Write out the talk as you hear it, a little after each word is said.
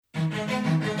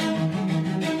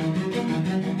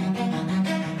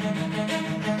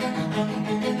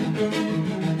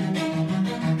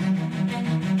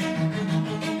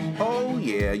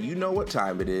what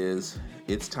time it is.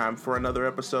 It's time for another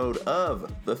episode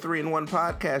of the 3-in-1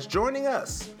 podcast. Joining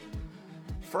us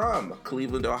from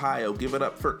Cleveland, Ohio, give it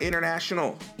up for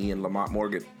international Ian Lamont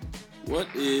Morgan. What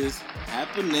is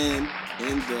happening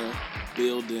in the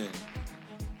building?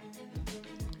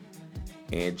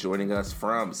 And joining us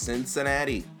from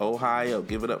Cincinnati, Ohio,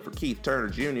 give it up for Keith Turner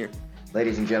Jr.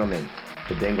 Ladies and gentlemen,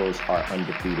 the Bengals are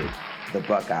undefeated. The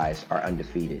Buckeyes are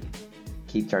undefeated.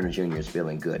 Keith Turner Jr. is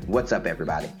feeling good. What's up,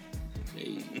 everybody?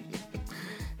 Hey.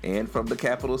 And from the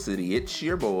capital city, it's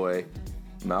your boy,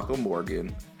 Malcolm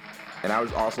Morgan. And I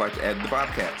would also like to add the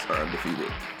Bobcats are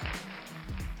undefeated.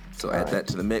 So add that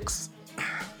to the mix.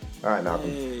 All right, Malcolm.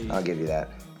 Hey. I'll give you that.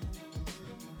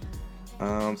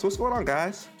 So what's going on,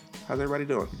 guys? How's everybody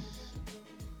doing?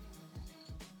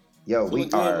 Yo, Feeling we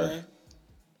good, are... man.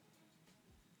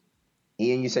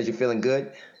 Ian, you said you're feeling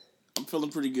good? I'm feeling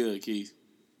pretty good, Keith.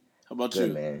 How about Good,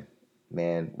 you? man.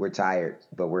 Man, we're tired,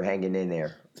 but we're hanging in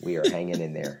there. We are hanging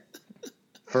in there.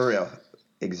 For real.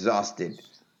 Exhausted.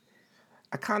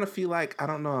 I kind of feel like, I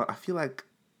don't know, I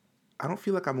don't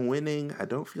feel like I'm winning. I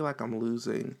don't feel like I'm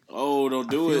losing. Oh, don't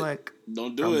do I it. feel like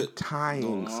Don't do I'm it.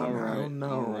 tying somehow. I don't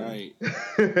know. All right.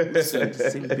 I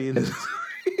seem to be in this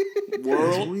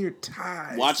World, weird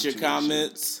tie. watch your situation.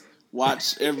 comments.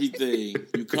 Watch everything.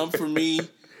 You come for me,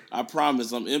 I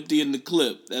promise I'm emptying the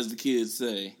clip, as the kids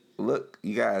say. Look,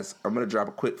 you guys, I'm going to drop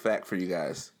a quick fact for you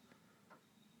guys.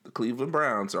 The Cleveland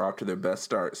Browns are off to their best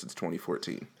start since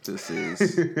 2014. This is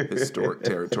historic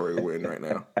territory we're in right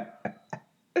now.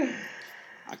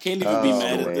 I can't even be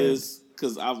mad man. at this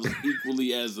because I was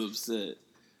equally as upset.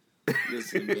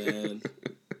 Listen, man.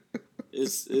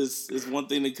 It's one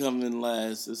thing to come in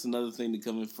last. It's another thing to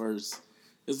come in first.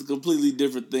 It's a completely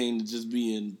different thing to just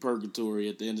be in purgatory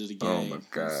at the end of the game. Oh, my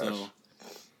gosh. So,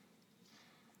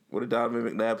 What did Donovan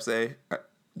McNabb say? I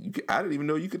didn't even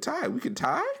know you could tie. We could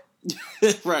tie?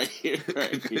 right.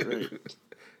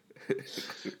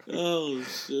 Oh,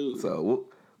 shoot. So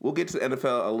we'll get to the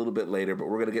NFL a little bit later, but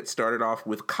we're going to get started off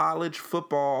with college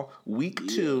football week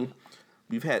 2.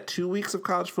 We've had 2 weeks of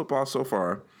college football so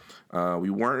far. We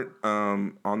weren't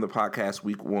on the podcast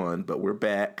week 1, but we're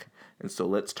back. And so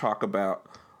let's talk about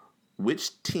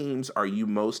which teams are you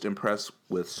most impressed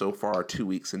with so far 2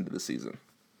 weeks into the season?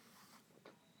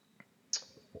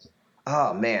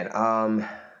 Oh, man.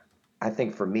 I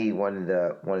think for me, one of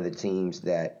the teams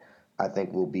that I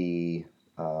think will be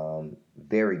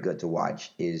very good to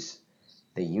watch is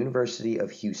the University of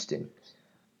Houston.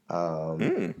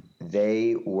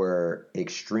 They were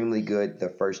extremely good the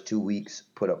first 2 weeks,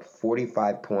 put up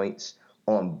 45 points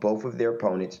on both of their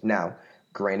opponents. Now,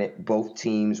 granted, both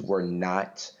teams were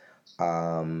not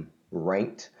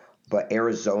ranked, but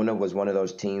Arizona was one of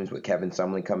those teams with Kevin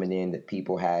Sumlin coming in that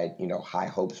people had, high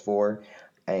hopes for.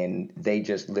 And they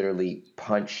just literally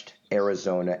punched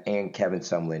Arizona and Kevin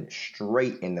Sumlin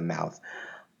straight in the mouth.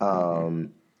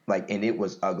 And it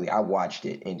was ugly. I watched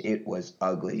it, and it was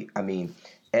ugly. I mean,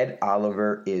 Ed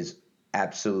Oliver is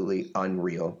absolutely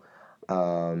unreal.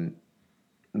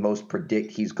 Most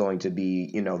predict he's going to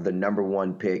be, the number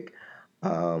 1 pick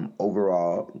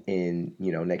overall in,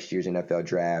 next year's NFL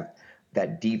draft.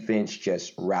 That defense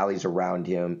just rallies around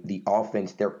him. The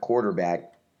offense, their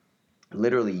quarterback,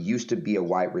 literally used to be a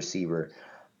wide receiver.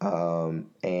 And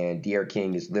De'Aaron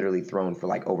King is literally thrown for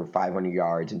like over 500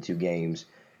 yards in 2 games.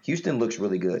 Houston looks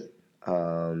really good.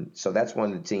 So that's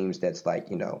one of the teams that's like,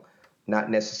 not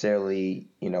necessarily,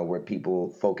 where people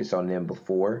focus on them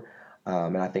before.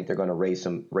 And I think they're going to raise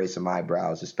some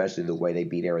eyebrows, especially the way they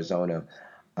beat Arizona.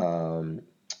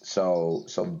 So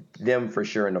them for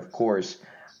sure. And of course,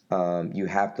 you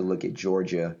have to look at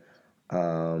Georgia.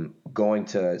 Going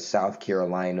to South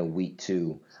Carolina week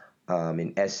 2,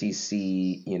 in SEC,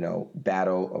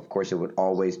 battle. Of course, it would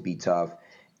always be tough,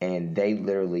 and they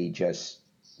literally just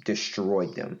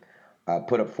destroyed them.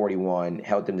 Put up 41,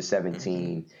 held them to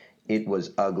 17. It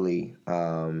was ugly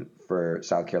for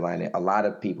South Carolina. A lot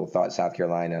of people thought South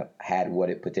Carolina had what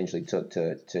it potentially took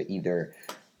to either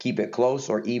keep it close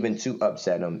or even to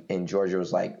upset them, and Georgia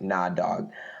was like, "Nah,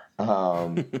 dog,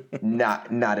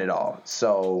 not at all."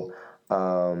 So.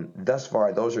 Thus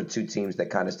far, those are 2 teams that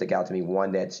kind of stick out to me.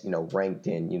 One that's, ranked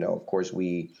in, of course,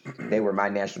 they were my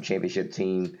national championship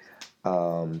team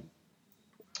to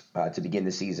begin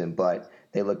the season, but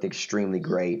they looked extremely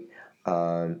great.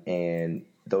 And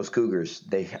those Cougars,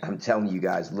 I'm telling you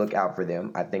guys, look out for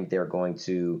them. I think they're going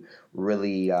to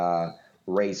really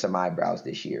raise some eyebrows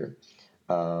this year.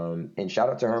 And shout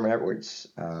out to Herman Edwards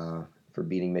for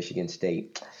beating Michigan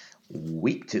State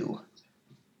week 2.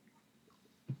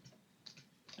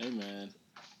 Hey, man.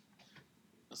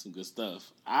 That's some good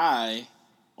stuff. I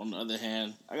on the other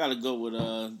hand, I gotta go with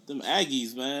them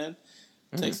Aggies, man.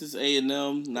 Texas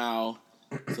A&M. Now,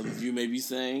 some of you may be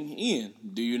saying, Ian,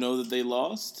 do you know that they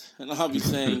lost? And I'll be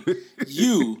saying,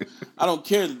 I don't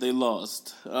care that they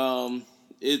lost.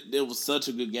 It was such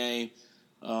a good game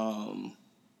from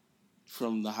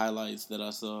the highlights that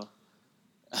I saw.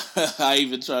 I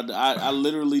even tried to, I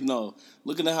literally know.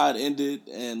 Looking at how it ended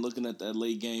and looking at that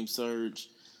late game surge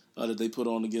that they put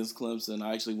on against Clemson,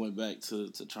 I actually went back to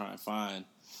try and find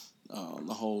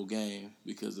the whole game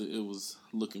because it was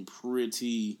looking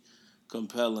pretty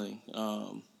compelling.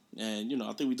 And,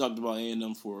 I think we talked about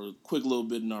A&M for a quick little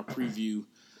bit in our preview.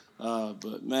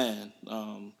 But, man,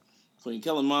 between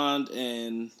Kellen Mond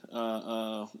and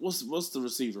what's the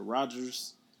receiver?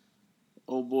 Rodgers?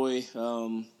 Oh, boy.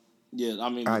 Yeah, I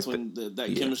mean, between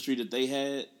that chemistry that they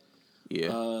had.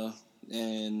 Yeah.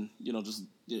 And, just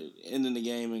ending the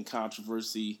game in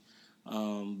controversy.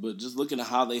 But just looking at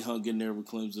how they hung in there with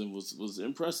Clemson was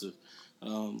impressive.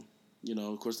 Of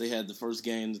course, they had the first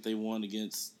game that they won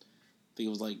against, I think it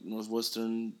was like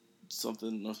Northwestern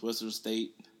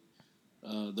State.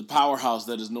 The powerhouse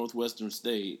that is Northwestern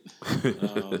State.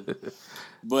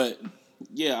 But,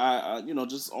 yeah, I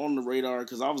just on the radar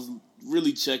because I was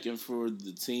really checking for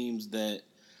the teams that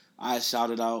I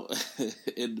shouted out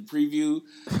in the preview,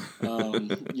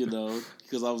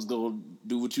 because I was going to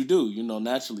do what you do.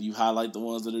 Naturally, you highlight the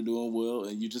ones that are doing well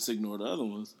and you just ignore the other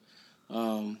ones.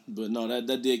 But no,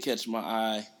 that did catch my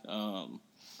eye.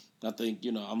 I think,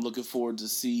 I'm looking forward to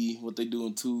see what they do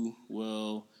in 2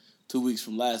 weeks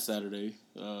from last Saturday,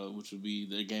 which would be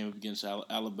their game against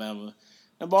Alabama.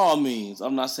 And by all means,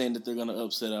 I'm not saying that they're going to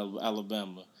upset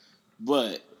Alabama,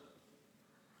 but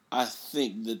I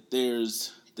think that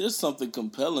there's something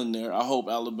compelling there. I hope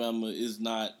Alabama is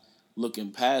not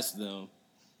looking past them.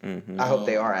 Mm-hmm. I hope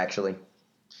they are, actually.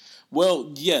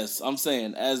 Well, yes, I'm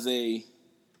saying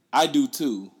I do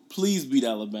too. Please beat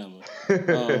Alabama.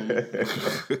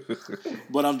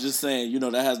 But I'm just saying,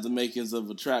 that has the makings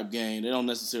of a trap game. They don't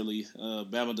necessarily,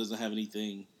 Bama doesn't have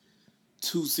anything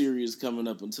too serious coming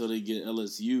up until they get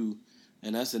LSU,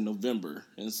 and that's in November.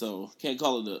 And so can't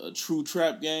call it a true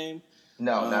trap game.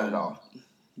 No, not at all.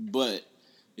 But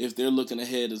if they're looking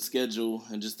ahead of schedule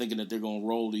and just thinking that they're going to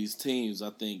roll these teams,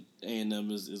 I think A&M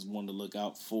is one to look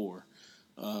out for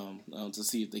to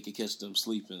see if they can catch them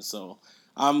sleeping. So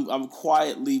I'm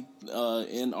quietly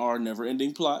in our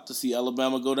never-ending plot to see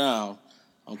Alabama go down.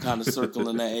 I'm kind of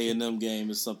circling that A&M game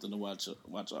as something to watch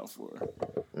out for.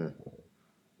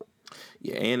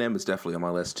 Yeah, A&M is definitely on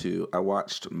my list too. I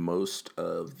watched most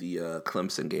of the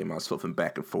Clemson game. I was flipping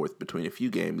back and forth between a few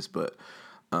games, but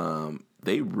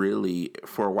they really,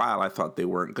 for a while, I thought they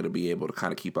weren't going to be able to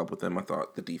kind of keep up with them. I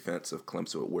thought the defense of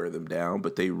Clemson would wear them down,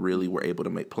 but they really were able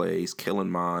to make plays. Kellen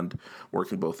Mond,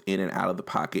 working both in and out of the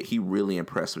pocket, he really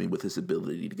impressed me with his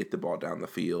ability to get the ball down the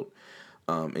field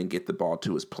and get the ball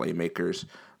to his playmakers.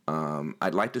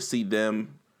 I'd like to see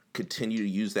them continue to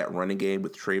use that running game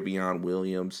with Travion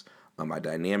Williams, a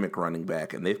dynamic running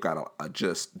back, and they've got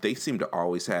they seem to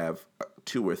always have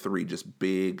 2 or 3 just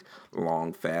big,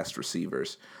 long, fast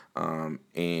receivers.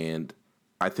 And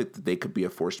I think that they could be a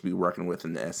force to be reckoned with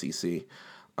in the SEC.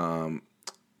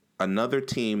 Another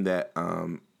team that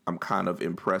I'm kind of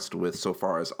impressed with so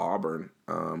far is Auburn.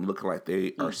 Looking like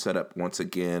they are set up once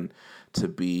again to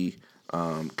be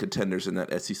contenders in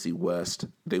that SEC West.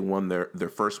 They won their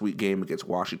first week game against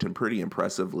Washington pretty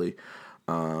impressively.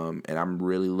 And I'm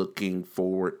really looking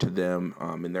forward to them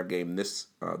in their game this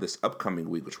upcoming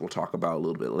week, which we'll talk about a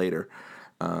little bit later.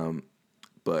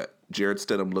 But Jared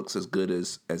Stidham looks as good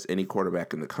as any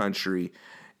quarterback in the country,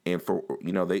 and for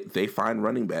they find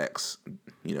running backs.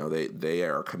 They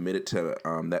are committed to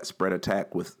that spread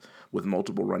attack with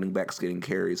multiple running backs getting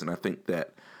carries, and I think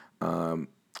that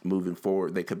moving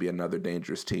forward they could be another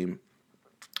dangerous team.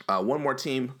 One more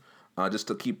team just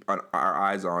to keep our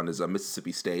eyes on is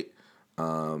Mississippi State.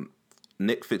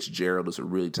 Nick Fitzgerald is a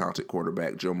really talented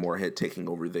quarterback. Joe Moorhead taking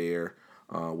over there,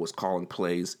 was calling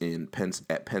plays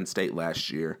at Penn State last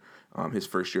year, his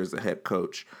first year as the head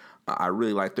coach. I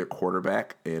really like their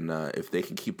quarterback, and if they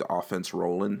can keep the offense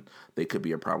rolling, they could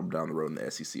be a problem down the road in the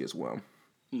SEC as well.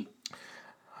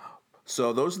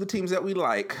 So those are the teams that we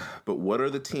like, but what are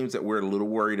the teams that we're a little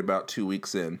worried about 2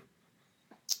 weeks in?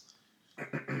 I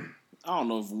don't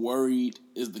know if worried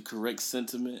is the correct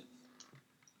sentiment.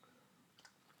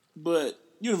 But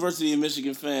University of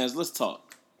Michigan fans, let's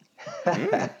talk.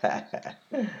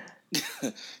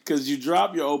 Because you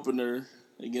drop your opener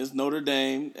against Notre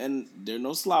Dame, and they're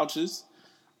no slouches.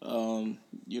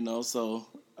 So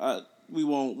we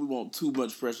won't too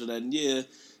much pressure that. And yeah,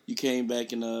 you came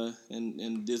back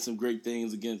and did some great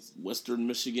things against Western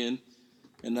Michigan.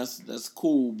 and that's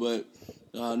cool. But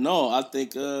no, I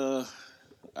think we're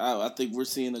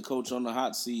seeing a coach on the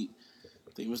hot seat.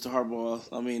 I think Mr. Harbaugh.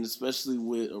 I mean, especially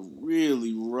with a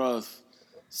really rough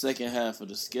second half of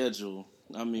the schedule.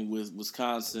 I mean, with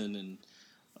Wisconsin and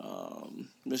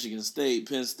Michigan State,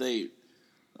 Penn State,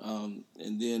 and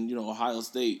then Ohio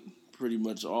State, pretty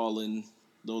much all in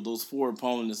those four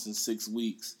opponents in 6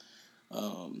 weeks.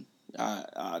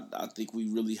 I think we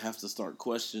really have to start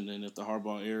questioning if the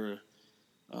Harbaugh era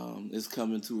is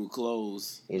coming to a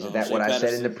close. Isn't that Shea what I said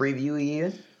Patterson, in the preview,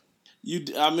 Ian?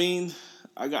 I mean,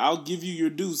 I'll give you your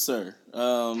due, sir.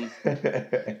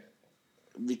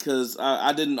 Because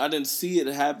I didn't see it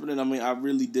happening. I mean, I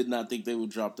really did not think they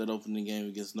would drop that opening game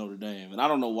against Notre Dame, and I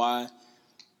don't know why.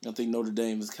 I think Notre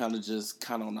Dame is kind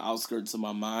of on the outskirts of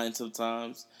my mind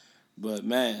sometimes. But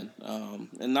man,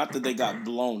 and not that they got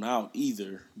blown out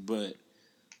either, but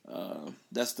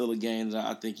that's still a game that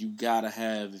I think you gotta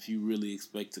have if you really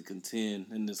expect to contend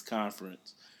in this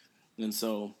conference. And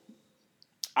so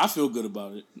I feel good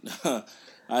about it.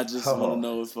 I just want to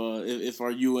know if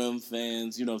our UM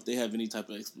fans, if they have any type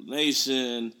of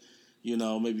explanation.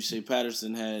 Maybe Shea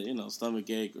Patterson had stomach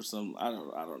ache or something. I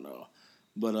don't know,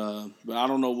 but I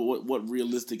don't know what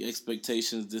realistic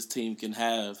expectations this team can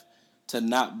have to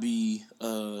not be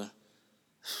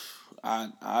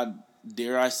I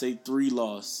dare I say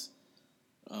 3-loss,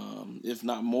 if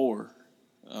not more,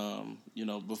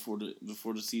 before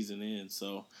the season ends.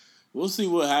 So we'll see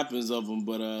what happens of them,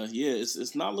 but yeah,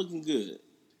 it's not looking good.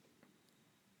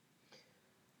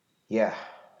 Yeah.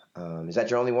 Is that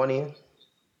your only one, Ian?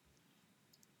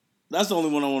 That's the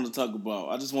only one I want to talk about.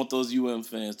 I just want those UM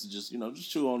fans to just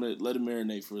chew on it, let it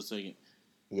marinate for a second.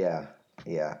 Yeah.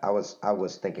 I was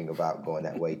thinking about going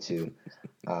that way too,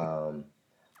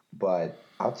 but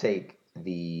I'll take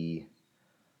the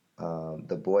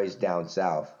boys down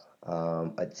south,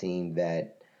 a team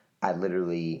that I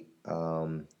literally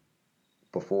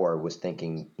before was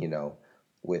thinking,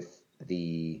 with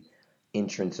the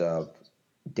entrance of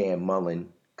Dan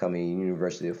Mullen coming to the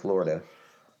University of Florida,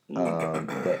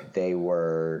 that they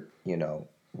were,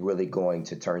 really going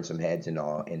to turn some heads and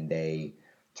all, and they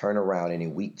turn around and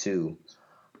in week 2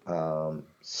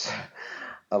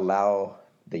 allow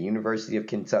the University of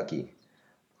Kentucky,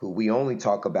 who we only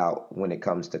talk about when it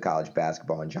comes to college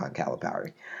basketball, and John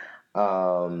Calipari,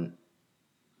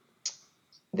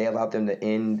 they allowed them to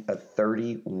end a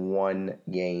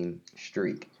 31-game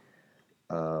streak.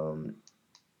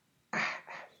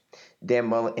 Dan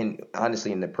Mullen, and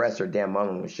honestly, in the presser, Dan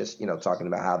Mullen was just, talking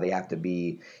about how they have to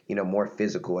be, more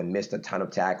physical, and missed a ton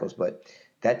of tackles. But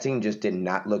that team just did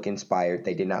not look inspired.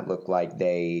 They did not look like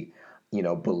they,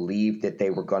 believed that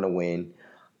they were going to win.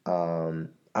 I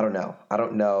don't know. I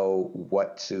don't know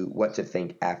what to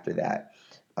think after that.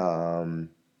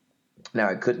 Now,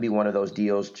 it could be one of those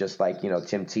deals, just like,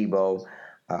 Tim Tebow,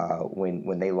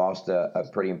 when they lost a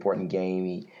pretty important game.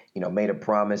 He, made a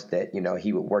promise that,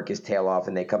 he would work his tail off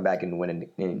and they come back and win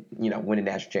a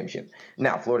national championship.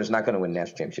 Now, Florida's not going to win a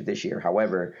national championship this year.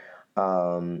 However,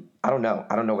 I don't know.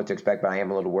 I don't know what to expect, but I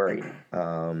am a little worried.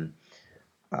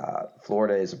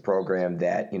 Florida is a program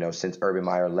that, since Urban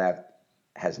Meyer left,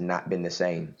 has not been the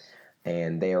same.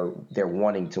 And they're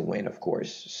wanting to win, of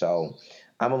course. So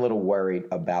I'm a little worried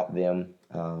about them.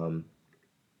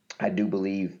 I do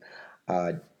believe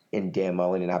in Dan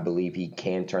Mullen, and I believe he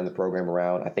can turn the program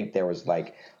around. I think there was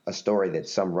like a story that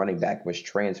some running back was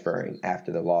transferring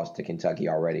after the loss to Kentucky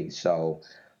already. So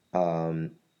I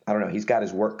don't know. He's got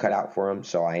his work cut out for him,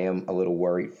 so I am a little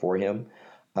worried for him.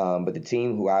 But the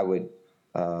team who I would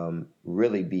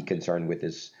really be concerned with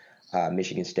is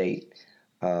Michigan State.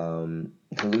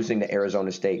 Losing to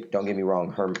Arizona State, don't get me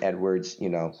wrong, Herm Edwards,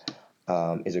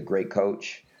 is a great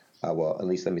coach. Well, at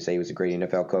least let me say he was a great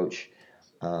NFL coach.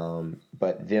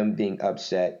 But them being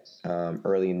upset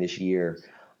early in this year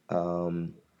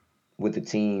with a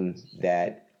team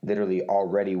that literally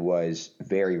already was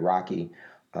very rocky.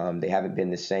 They haven't been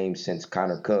the same since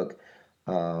Connor Cook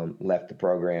left the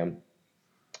program.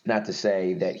 Not to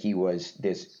say that he was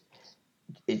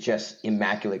it's just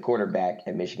immaculate quarterback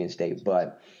at Michigan State,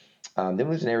 but them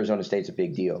losing to Arizona State's a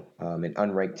big deal. An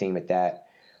unranked team at that.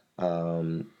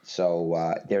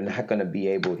 So they're not going to be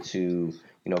able to,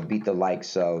 beat the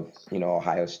likes of,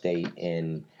 Ohio State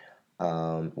and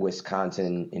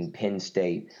Wisconsin and Penn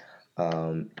State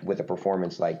with a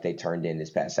performance like they turned in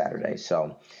this past Saturday.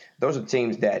 So those are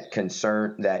teams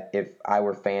that if I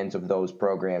were fans of those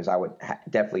programs, I would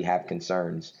definitely have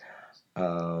concerns.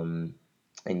 And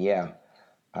yeah,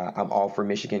 I'm all for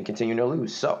Michigan continuing to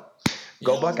lose. So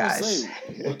go Buckeyes.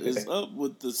 What is up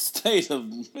with the state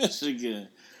of Michigan?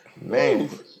 Man,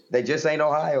 they just ain't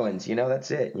Ohioans.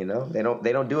 That's it. They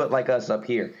don't do it like us up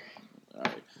here. All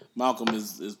right, Malcolm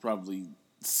is probably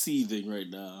seething right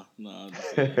now. No,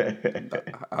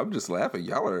 I'm just laughing.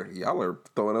 Y'all are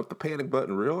throwing up the panic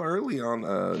button real early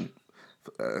on.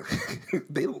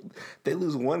 They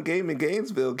lose one game in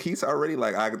Gainesville. Keith's already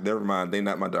like, never mind. They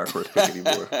not my dark horse pick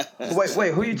anymore.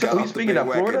 Wait, who you speaking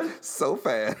of? Florida? So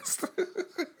fast.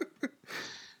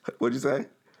 What'd you say?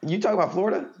 You talking about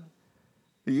Florida?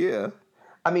 Yeah.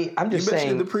 I mean, I'm just saying.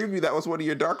 You mentioned in the preview that was one of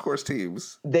your dark horse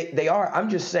teams. They are. I'm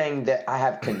just saying that I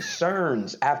have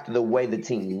concerns after the way the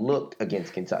team looked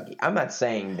against Kentucky. I'm not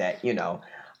saying that,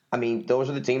 I mean, those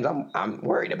are the teams I'm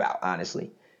worried about,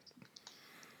 honestly.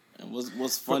 And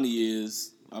what's funny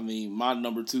is, I mean, my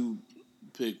number 2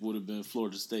 pick would have been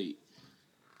Florida State.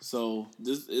 So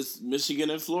it's Michigan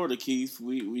and Florida, Keith.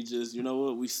 We just, you know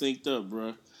what, we synced up,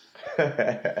 bro.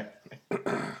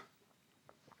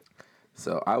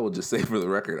 So I will just say for the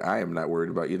record, I am not worried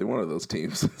about either one of those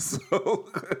teams. So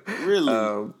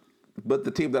Really, but the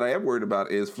team that I am worried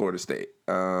about is Florida State.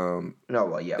 Of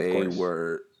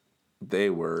course. They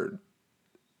were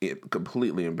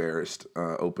completely embarrassed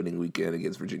opening weekend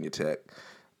against Virginia Tech.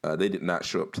 They did not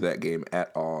show up to that game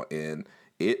at all, and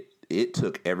it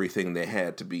took everything they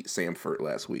had to beat Samford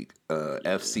last week.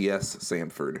 FCS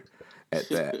Samford at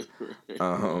that.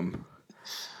 Right.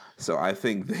 So I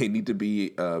think they need to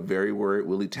be very worried.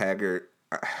 Willie Taggart,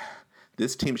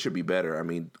 this team should be better. I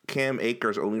mean, Cam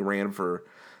Akers only ran for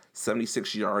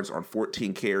 76 yards on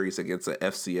 14 carries against an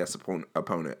FCS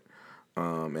opponent.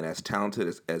 And as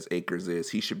talented as Akers is,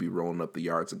 he should be rolling up the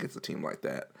yards against a team like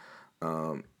that.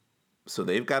 So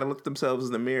they've got to look themselves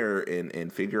in the mirror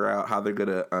and figure out how they're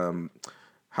gonna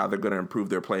improve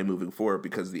their play moving forward,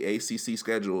 because the ACC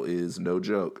schedule is no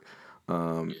joke.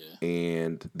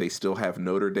 And they still have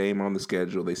Notre Dame on the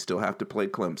schedule. They still have to play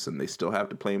Clemson. They still have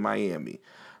to play Miami.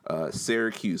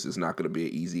 Syracuse is not going to be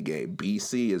an easy game.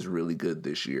 BC is really good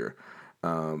this year.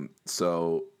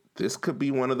 So this could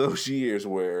be one of those years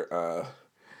where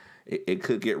it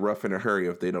could get rough in a hurry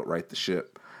if they don't right the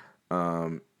ship.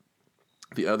 The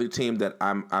other team that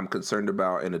I'm concerned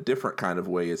about in a different kind of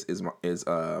way is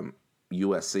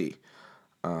USC.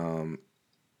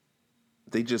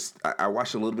 I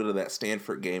watched a little bit of that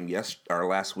Stanford game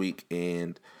last week,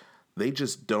 and they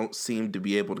just don't seem to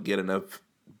be able to get enough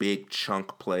big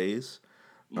chunk plays.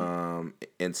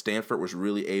 And Stanford was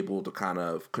really able to kind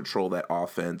of control that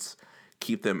offense,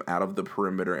 keep them out of the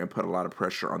perimeter, and put a lot of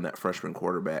pressure on that freshman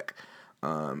quarterback.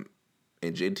 And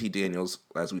JT Daniels,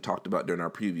 as we talked about during our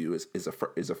preview, is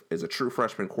a true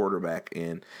freshman quarterback,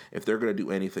 and if they're going to do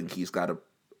anything, he's got to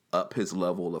up his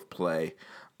level of play.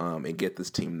 And get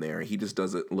this team there. He just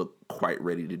doesn't look quite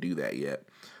ready to do that yet.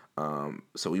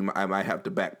 So I might have to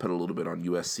backpedal a little bit on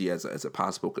USC as a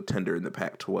possible contender in the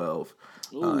Pac-12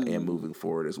 and moving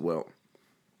forward as well.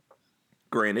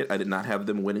 Granted, I did not have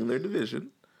them winning their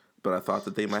division, but I thought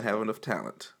that they might have enough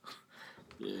talent.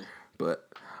 Yeah.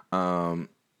 But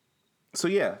so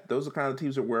yeah, those are kind of the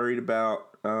teams we're worried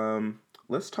about.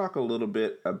 Let's talk a little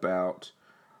bit about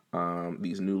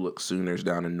these new look Sooners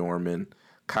down in Norman.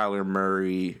 Kyler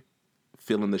Murray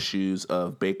filling the shoes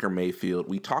of Baker Mayfield.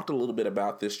 We talked a little bit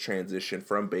about this transition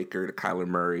from Baker to Kyler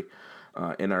Murray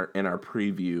in our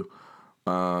preview.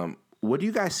 What do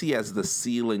you guys see as the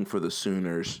ceiling for the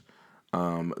Sooners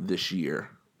this year?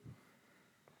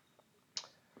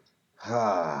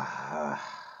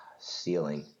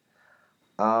 Ceiling.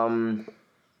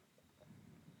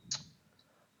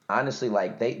 Honestly,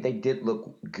 like they did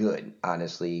look good.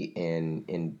 Honestly,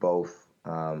 in both.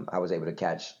 I was able to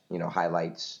catch,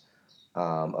 highlights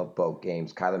of both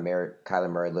games. Kyler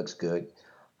Murray looks good.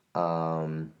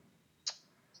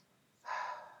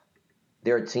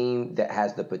 They're a team that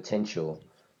has the potential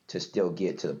to still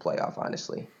get to the playoff,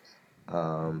 honestly.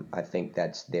 I think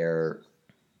that's their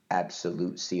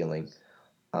absolute ceiling.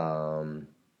 I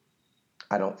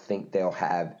don't think they'll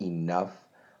have enough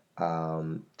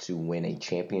to win a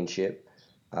championship,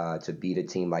 to beat a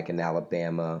team like an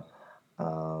Alabama,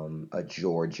 a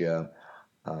Georgia,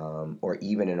 or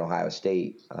even in Ohio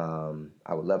State.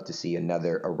 I would love to see a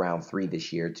round 3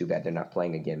 this year. Too bad they're not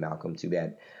playing again, Malcolm. Too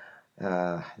bad.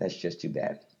 That's just too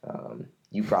bad.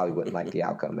 You probably wouldn't like the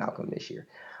outcome, Malcolm, this year.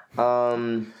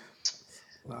 But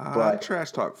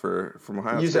trash talk from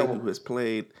Ohio State, who has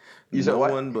played no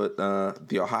one but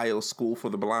the Ohio School for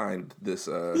the Blind this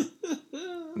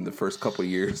in the first couple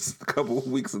of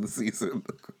weeks of the season.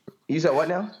 You said what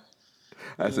now?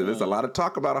 I said there's a lot of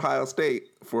talk about Ohio State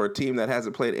for a team that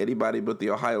hasn't played anybody but the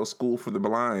Ohio School for the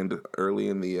Blind early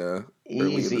in the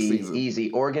early in the season.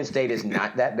 Easy. Oregon State is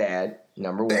not that bad.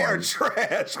 Number They are one.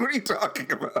 trash. What are you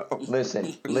talking about?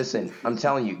 Listen. I'm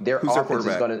telling you, their Who's their offense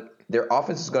is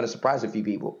quarterback? gonna surprise a few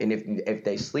people. And if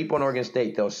they sleep on Oregon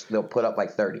State, they'll put up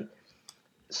like 30.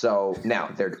 So now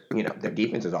their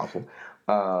defense is awful.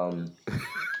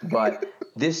 But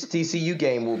this TCU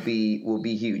game will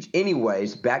be huge.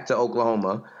 Anyways, back to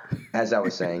Oklahoma, as I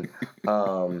was saying,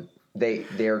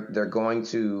 they're going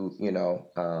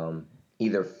to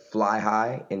either fly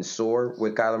high and soar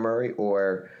with Kyler Murray,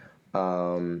 or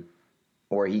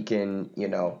he can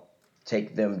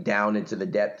take them down into the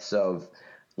depths of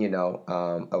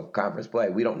of conference play.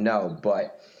 We don't know,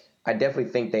 but I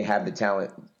definitely think they have the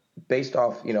talent. Based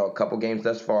off, a couple games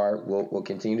thus far, we'll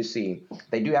continue to see.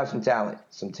 They do have some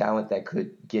talent that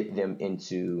could get them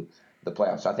into the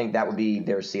playoffs. So I think that would be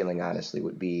their ceiling. Honestly,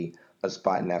 would be a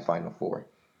spot in that Final Four.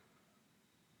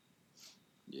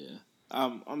 Yeah,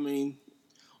 I mean,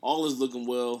 all is looking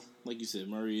well. Like you said,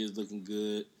 Murray is looking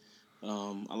good.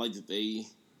 I like that they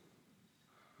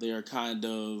are kind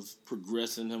of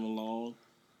progressing him along.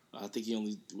 I think he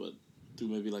only threw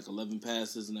maybe like 11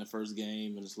 passes in that first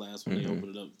game, and this last one they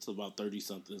opened it up to about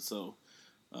 30-something. So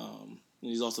and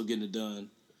he's also getting it done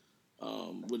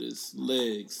with his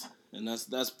legs, and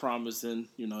that's promising.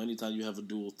 Anytime you have a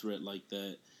dual threat like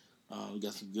that, we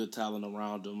got some good talent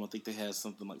around him. I think they had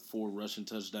something like 4 rushing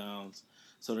touchdowns,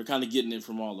 so they're kind of getting it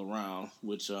from all around,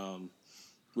 which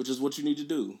is what you need to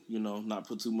do. Not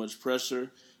put too much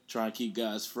pressure, try and keep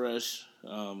guys fresh.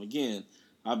 Again,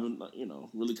 I've been,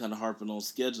 really kind of harping on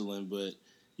scheduling, but,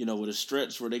 with a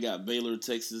stretch where they got Baylor,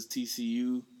 Texas,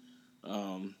 TCU,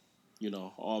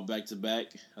 all back to back,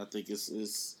 I think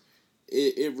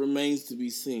it remains to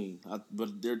be seen.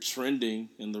 But they're trending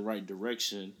in the right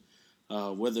direction.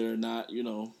 Whether or not,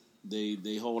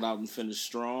 they hold out and finish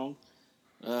strong,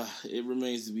 it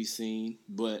remains to be seen.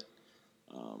 But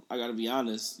I got to be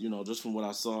honest, just from what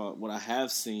I saw, what I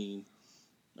have seen,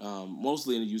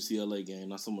 mostly in the UCLA game,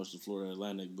 not so much the Florida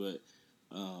Atlantic, but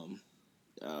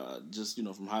just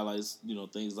from highlights,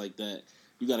 things like that.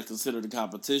 You got to consider the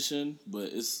competition, but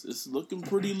it's looking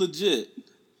pretty legit.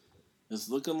 It's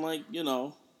looking like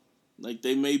like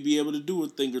they may be able to do a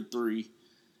thing or three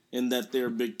in that their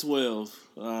Big 12.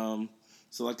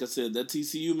 So like I said, that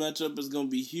TCU matchup is going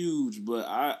to be huge, but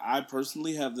I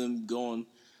personally have them going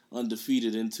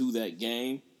undefeated into that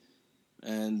game.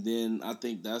 And then I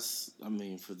think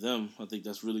for them, I think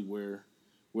that's really where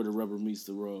the rubber meets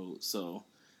the road. So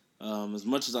as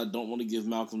much as I don't want to give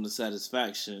Malcolm the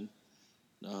satisfaction,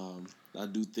 I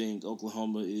do think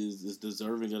Oklahoma is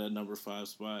deserving of that number 5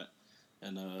 spot.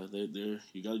 And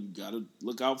you gotta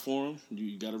look out for them.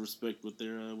 You gotta respect what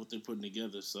they're putting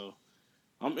together. So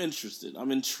I'm interested.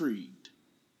 I'm intrigued.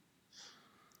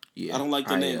 Yeah, I don't like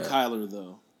the name Kyler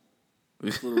though.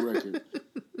 For the record.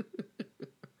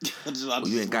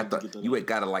 You ain't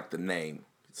gotta like the name.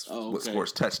 It's what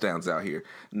scores touchdowns out here.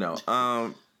 No,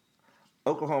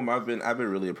 Oklahoma. I've been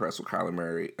really impressed with Kyler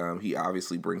Murray. He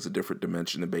obviously brings a different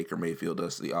dimension than Baker Mayfield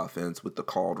does to the offense with the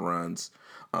called runs,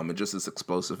 and just his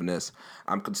explosiveness.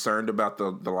 I'm concerned about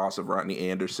the loss of Rodney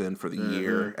Anderson for the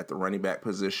year at the running back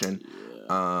position,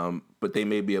 but they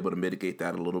may be able to mitigate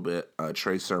that a little bit.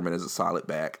 Trey Sermon is a solid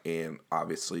back, and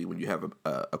obviously when you have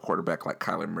a quarterback like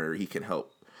Kyler Murray, he can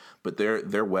help. But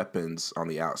their weapons on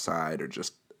the outside are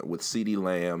just with CeeDee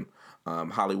Lamb,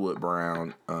 Hollywood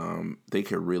Brown. They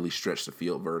can really stretch the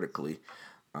field vertically.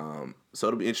 So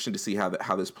it'll be interesting to see how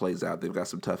this plays out. They've got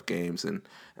some tough games, and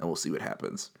we'll see what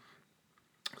happens.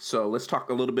 So let's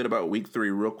talk a little bit about Week 3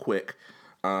 real quick.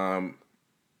 In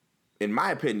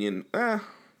my opinion, I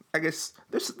guess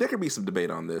there could be some debate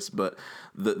on this, but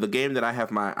the game that I have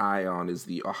my eye on is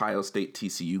the Ohio State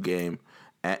TCU game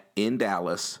in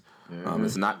Dallas.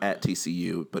 It's not at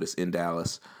TCU, but it's in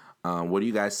Dallas. What do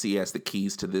you guys see as the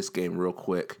keys to this game real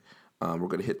quick? We're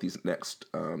going to hit these next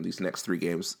 3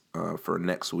 games for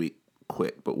next week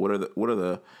quick. But what are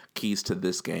the keys to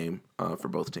this game for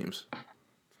both teams?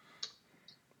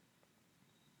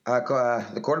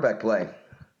 The quarterback play.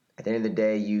 At the end of the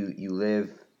day, you live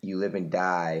and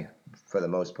die for the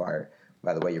most part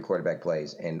by the way your quarterback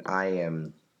plays. And I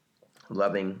am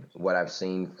loving what I've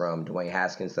seen from Dwayne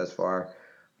Haskins thus far.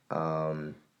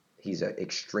 He's an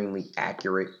extremely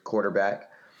accurate quarterback.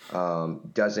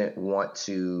 Doesn't want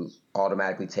to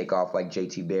automatically take off like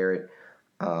JT Barrett.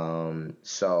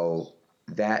 So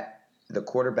that the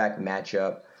quarterback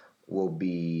matchup will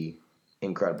be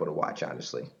incredible to watch,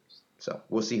 honestly. So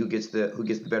we'll see who gets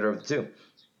the better of the two.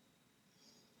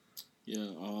 Yeah,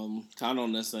 kind of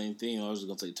on that same thing. I was just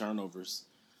gonna say turnovers.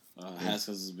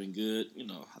 Haskins has been good.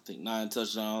 I think 9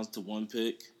 touchdowns to 1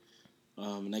 pick.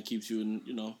 And that keeps you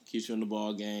in the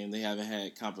ball game. They haven't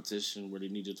had competition where they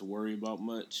needed to worry about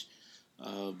much.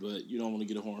 But you don't want to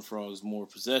get the Horned Frogs more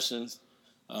possessions.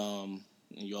 And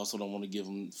you also don't want to give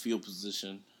them field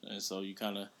position. And so you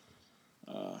kind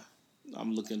of,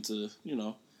 I'm looking to,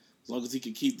 as long as he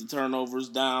can keep the turnovers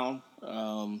down,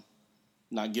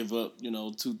 not give up,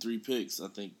 2-3 picks, I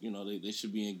think, they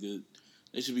should be in good.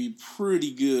 They should be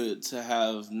pretty good to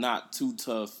have not too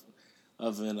tough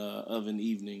of an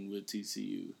evening with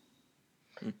TCU.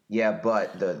 Yeah,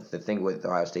 but the thing with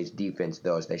Ohio State's defense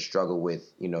though is they struggle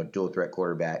with dual threat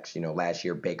quarterbacks. Last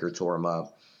year Baker tore him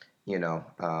up.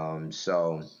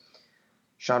 So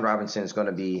Sean Robinson is going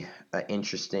to be an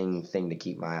interesting thing to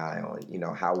keep my eye on.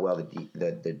 How well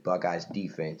the Buckeyes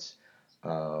defense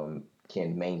can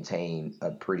maintain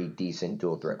a pretty decent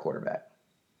dual threat quarterback.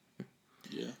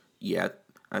 Yeah.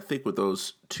 I think with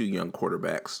those two young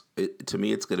quarterbacks, to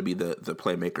me, it's going to be the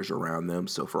playmakers around them.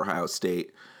 So for Ohio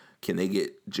State, can they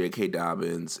get J.K.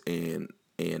 Dobbins and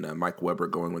Mike Weber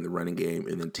going in the running game?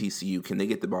 And then TCU, can they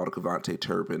get the ball to Kevontae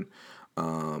Turpin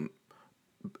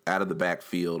out of the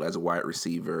backfield as a wide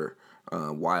receiver,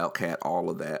 wildcat, all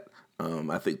of that?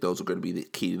 I think those are going to be the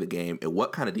key to the game. And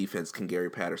what kind of defense can Gary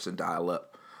Patterson dial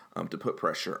up to put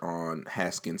pressure on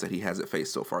Haskins that he hasn't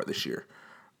faced so far this year?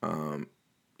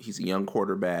 He's a young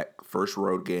quarterback, first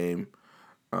road game,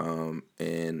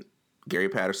 and Gary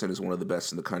Patterson is one of the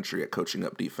best in the country at coaching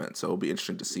up defense. So it'll be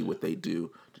interesting to see what they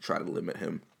do to try to limit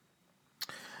him.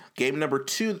 Game number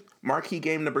 2, marquee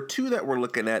game number 2 that we're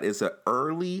looking at is an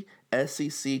early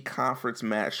SEC conference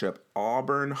matchup,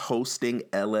 Auburn hosting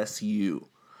LSU.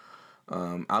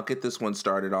 I'll get this one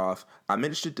started off. I'm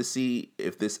interested to see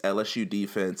if this LSU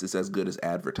defense is as good as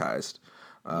advertised.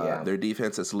 Their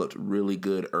defense has looked really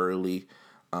good early.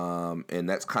 And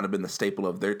that's kind of been the staple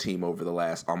of their team over the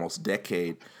last almost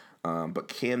decade. But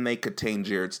can they contain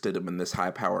Jarrett Stidham in this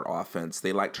high-powered offense?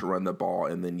 They like to run the ball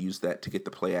and then use that to get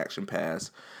the play-action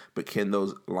pass. But can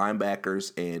those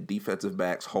linebackers and defensive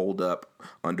backs hold up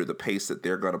under the pace that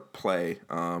they're going to play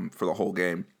for the whole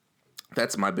game?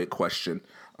 That's my big question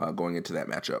going into that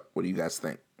matchup. What do you guys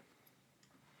think?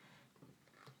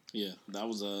 Yeah, that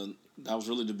was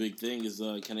really the big thing is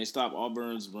can they stop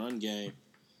Auburn's run game?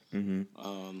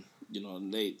 Mm-hmm.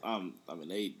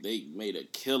 They made a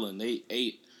killing. They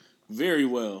ate very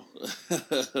well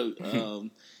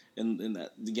in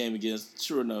the game against,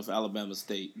 sure enough, Alabama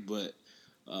State. But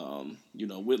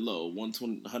Whitlow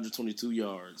 122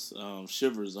 yards,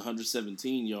 Shivers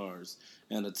 117 yards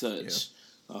and a touch.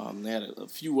 Yeah. They had a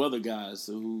few other guys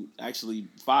who actually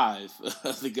 5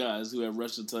 other guys who have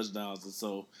rushing touchdowns, and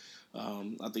so.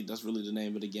 I think that's really the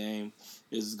name of the game.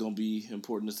 It's going to be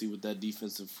important to see what that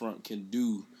defensive front can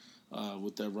do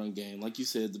with that run game. Like you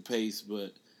said, the pace,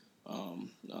 but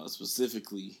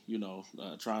specifically,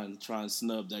 try and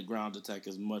snub that ground attack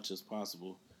as much as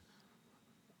possible.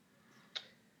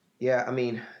 Yeah, I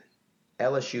mean,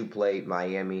 LSU played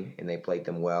Miami and they played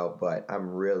them well, but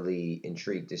I'm really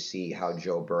intrigued to see how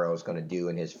Joe Burrow is going to do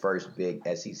in his first big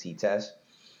SEC test,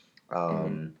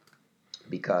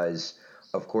 because.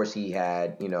 Of course, he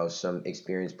had, some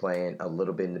experience playing a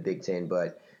little bit in the Big Ten,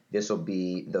 but this will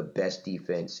be the best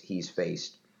defense he's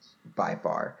faced by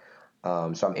far.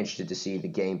 So I'm interested to see the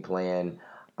game plan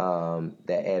that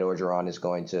Ed Orgeron is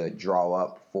going to draw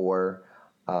up for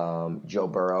Joe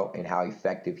Burrow and how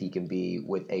effective he can be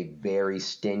with a very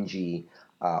stingy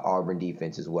Auburn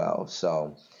defense as well.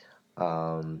 So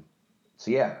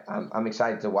yeah, I'm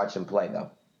excited to watch him play,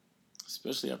 though.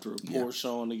 Especially after a poor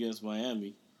showing against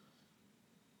Miami.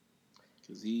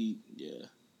 Because he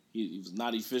was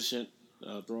not efficient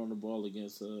throwing the ball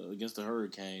against the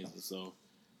Hurricanes, and so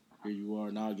here you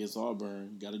are now against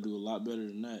Auburn. Got to do a lot better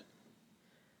than that.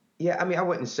 Yeah, I mean, I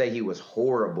wouldn't say he was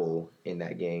horrible in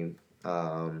that game.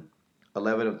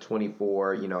 11 of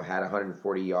 24, had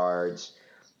 140 yards,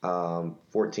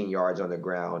 14 yards on the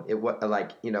ground. It was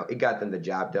it got them the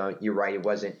job done. You're right. It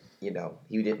wasn't, he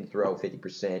didn't throw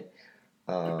 50%.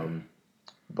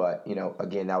 But,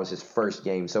 again, that was his first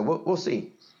game. So we'll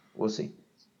see. We'll see.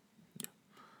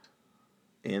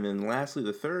 And then lastly,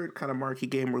 the third kind of marquee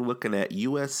game we're looking at,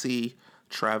 USC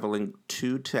traveling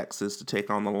to Texas to take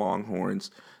on the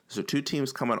Longhorns. So 2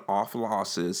 teams coming off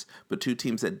losses, but 2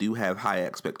 teams that do have high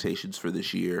expectations for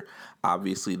this year.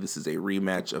 Obviously, this is a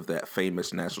rematch of that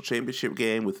famous national championship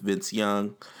game with Vince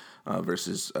Young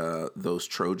versus those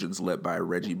Trojans led by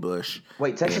Reggie Bush.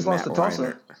 Wait, Texas lost to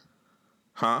Tulsa?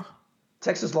 Huh?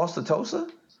 Texas lost to Tulsa?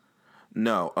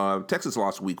 No, Texas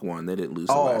lost week 1. They didn't lose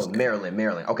the last game.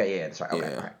 Maryland. Okay, yeah, sorry. Okay,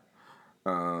 yeah.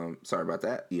 All right. Sorry about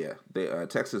that. Yeah,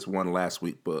 Texas won last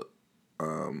week, but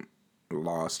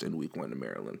lost in week 1 to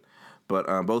Maryland.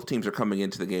 But both teams are coming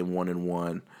into the game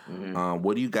 1-1. Mm-hmm.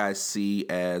 What do you guys see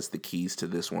as the keys to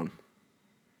this one?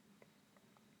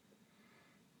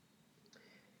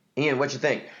 Ian, what you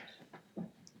think?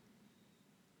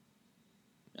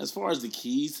 As far as the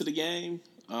keys to the game,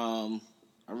 I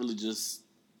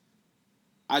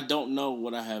don't know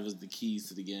what I have as the keys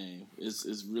to the game.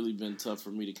 It's really been tough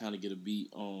for me to kind of get a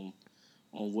beat on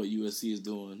what USC is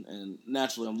doing, and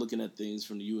naturally I'm looking at things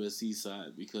from the USC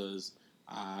side because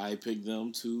I picked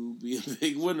them to be a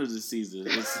big winner this season.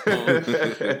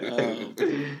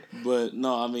 But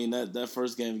no, I mean that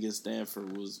first game against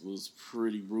Stanford was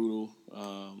pretty brutal.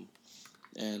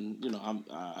 And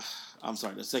I'm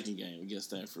sorry, the second game against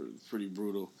Stanford was pretty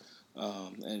brutal.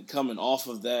 And coming off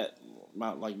of that,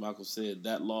 like Malcolm said,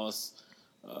 that loss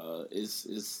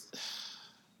is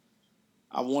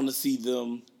I want to see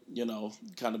them,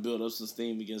 kind of build up some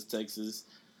steam against Texas.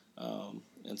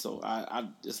 And so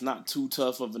it's not too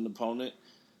tough of an opponent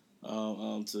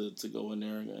to go in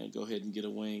there and go ahead and get a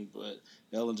wing. But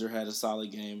Ellinger had a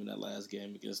solid game in that last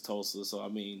game against Tulsa. So, I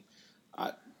mean,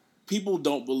 people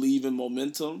don't believe in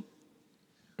momentum.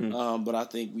 But I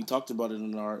think we talked about it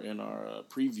in our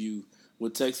preview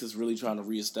with Texas really trying to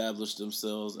reestablish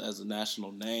themselves as a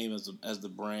national name, as the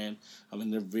brand. I mean,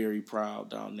 they're very proud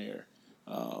down there.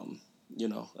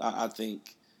 I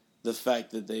think the fact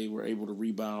that they were able to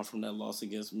rebound from that loss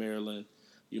against Maryland,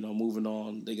 moving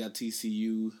on, they got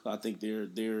TCU. I think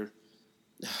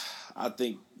I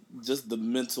think just the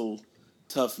mental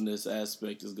toughness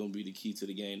aspect is going to be the key to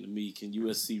the game to me. Can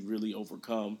USC really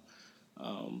overcome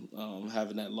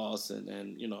having that loss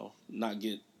and not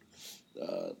get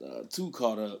too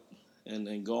caught up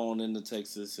and go on into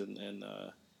Texas and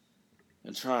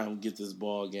try and get this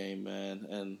ball game, man.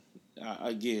 And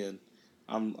again,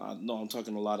 I know I'm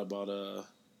talking a lot about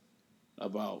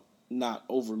not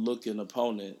overlooking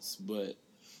opponents, but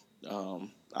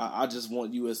I just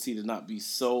want USC to not be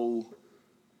so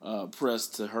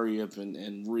pressed to hurry up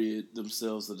and rid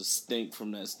themselves of the stink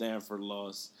from that Stanford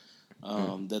loss.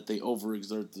 That they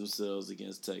overexert themselves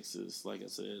against Texas. Like I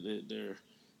said,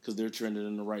 because they're trending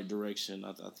in the right direction,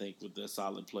 I think, with that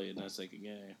solid play in that second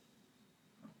game.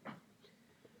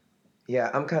 Yeah,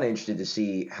 I'm kind of interested to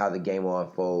see how the game will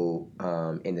unfold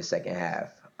in the second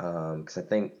half because I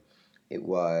think it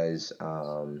was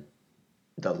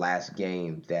the last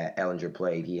game that Ellinger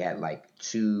played. He had like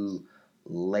 2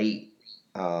 late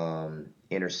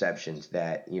interceptions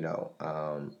that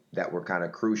that were kind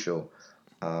of crucial.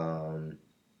 So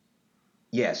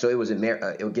it was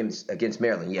against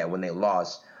Maryland. Yeah, when they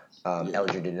lost,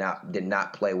 Ellinger did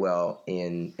not play well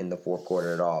in the fourth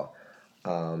quarter at all.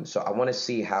 So I want to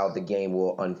see how the game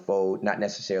will unfold, not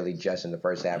necessarily just in the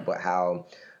first half, but how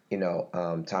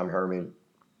Tom Herman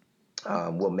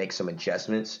will make some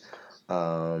adjustments.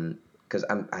 Because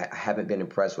I haven't been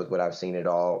impressed with what I've seen at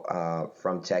all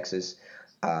from Texas.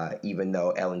 Even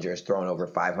though Ellinger has thrown over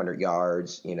 500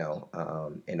 yards,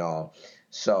 and all.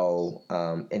 So,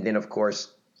 and then, of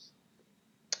course,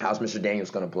 how's Mr. Daniels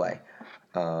going to play?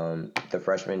 The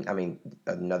freshman,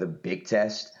 another big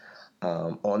test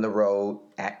on the road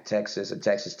at Texas, a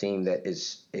Texas team that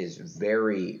is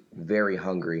very, very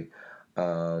hungry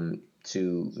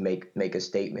to make a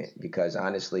statement. Because,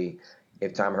 honestly,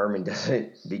 if Tom Herman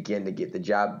doesn't begin to get the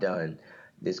job done,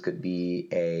 this could be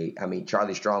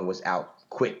Charlie Strong was out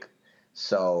quick.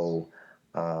 So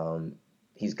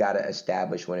he's got to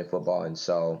establish winning football. And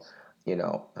so,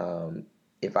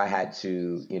 if I had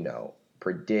to,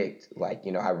 predict,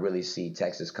 I really see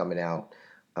Texas coming out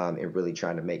and really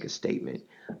trying to make a statement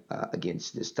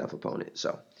against this tough opponent.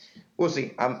 So we'll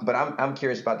see. I'm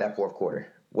curious about that fourth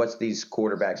quarter. What's these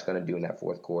quarterbacks going to do in that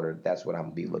fourth quarter? That's what I'm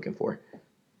going to be looking for.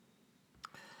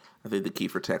 I think the key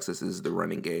for Texas is the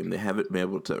running game. They haven't been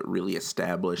able to really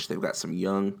establish. They've got some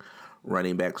young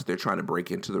running backs. They're trying to break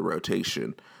into the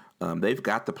rotation. They've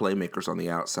got the playmakers on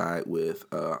the outside with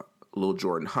Lil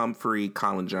Jordan Humphrey,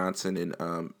 Colin Johnson,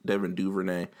 and Devin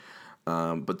Duvernay.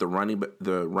 But the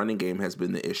running game has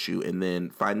been the issue. And then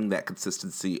finding that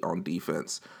consistency on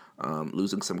defense,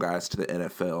 losing some guys to the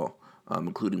NFL,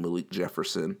 including Malik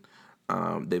Jefferson.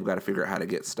 They've got to figure out how to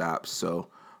get stops. So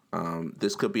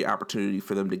this could be an opportunity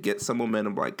for them to get some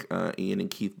momentum, like Ian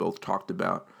and Keith both talked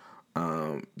about,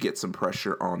 get some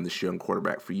pressure on this young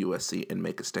quarterback for USC and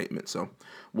make a statement. So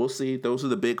we'll see. Those are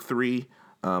the big 3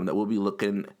 that we'll be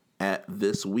looking at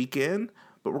this weekend.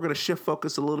 But we're going to shift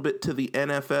focus a little bit to the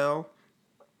NFL.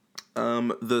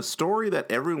 The story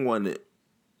that everyone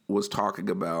was talking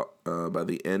about by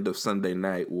the end of Sunday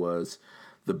night was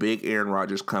the big Aaron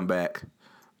Rodgers comeback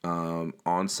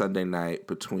on Sunday night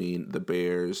between the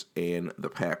Bears and the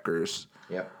Packers.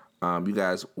 Yep. You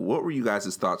guys, what were you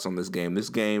guys' thoughts on this game? This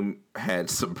game had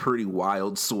some pretty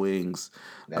wild swings.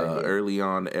 Early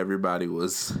on, everybody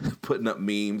was putting up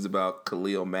memes about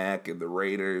Khalil Mack and the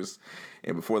Raiders.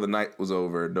 And before the night was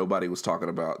over, nobody was talking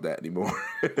about that anymore.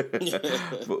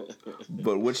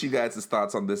 but what's you guys'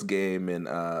 thoughts on this game and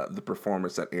the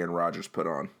performance that Aaron Rodgers put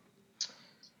on?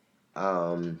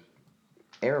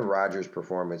 Aaron Rodgers'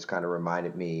 performance kind of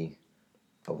reminded me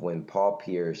of when Paul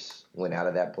Pierce went out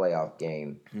of that playoff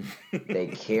game. They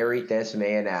carried this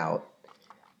man out.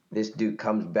 This dude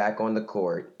comes back on the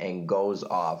court and goes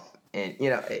off. And,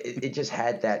 it just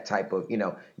had that type of,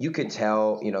 you could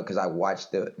tell, because I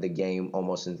watched the game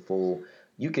almost in full.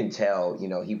 You can tell,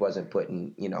 he wasn't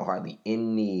putting, hardly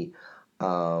any,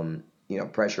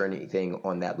 pressure or anything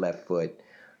on that left foot.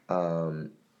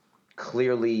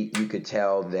 Clearly, you could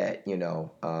tell that,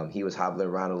 he was hobbling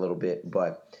around a little bit,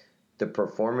 but the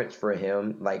performance for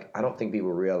him, I don't think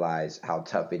people realize how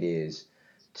tough it is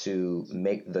to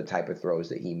make the type of throws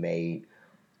that he made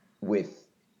with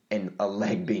a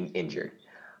leg being injured.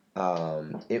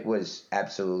 It was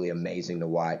absolutely amazing to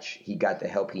watch. He got the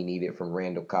help he needed from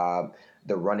Randall Cobb.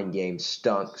 The running game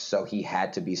stunk, so he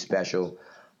had to be special.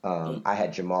 I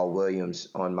had Jamal Williams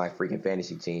on my freaking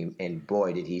fantasy team, and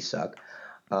boy, did he suck.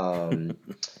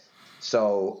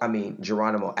 So,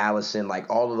 Geronimo Allison,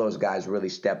 all of those guys really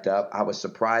stepped up. I was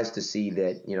surprised to see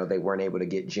that, they weren't able to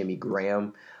get Jimmy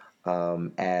Graham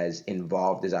as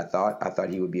involved as I thought. I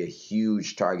thought he would be a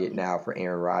huge target now for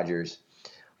Aaron Rodgers.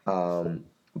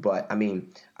 But,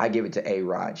 I give it to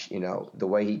A-Rod. The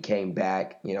way he came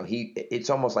back, it's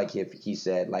almost like if he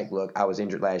said, look, I was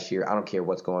injured last year. I don't care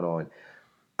what's going on.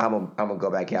 I'm going to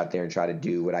go back out there and try to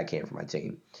do what I can for my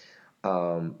team.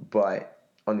 But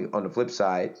on the flip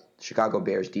side, Chicago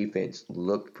Bears defense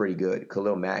looked pretty good.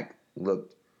 Khalil Mack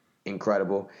looked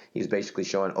incredible. He's basically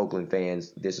showing Oakland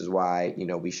fans this is why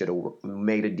we should have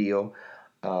made a deal.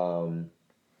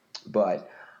 But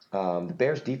the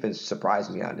Bears defense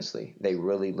surprised me, honestly. They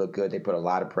really look good. They put a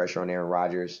lot of pressure on Aaron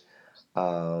Rodgers.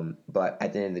 But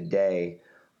at the end of the day,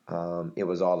 it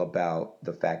was all about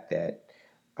the fact that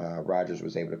Rodgers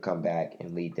was able to come back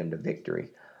and lead them to victory.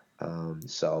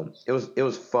 So it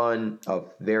was fun, a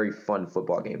very fun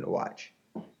football game to watch.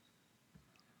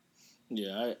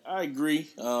 Yeah, I agree.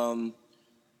 Kind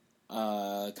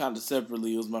of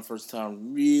separately, it was my first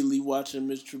time really watching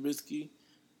Mitch Trubisky.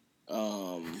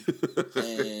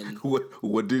 And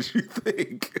what did you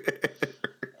think?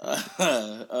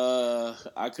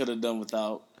 I could have done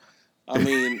without.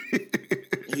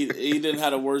 He didn't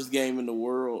have the worst game in the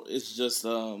world. It's just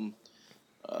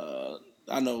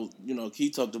I know,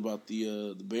 Keith talked about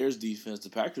the Bears defense. The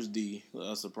Packers D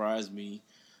surprised me.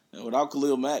 And without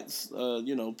Khalil Mack's,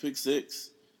 pick six,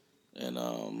 and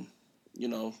the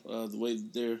way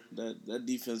that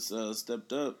defense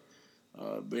stepped up,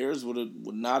 Bears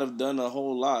would not have done a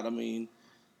whole lot.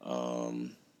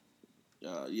 Allen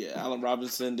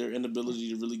Robinson, their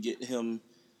inability to really get him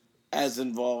as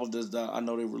involved as I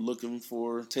know they were looking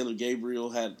for. Taylor Gabriel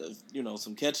had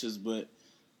some catches, but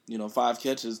 5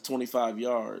 catches, 25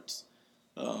 yards.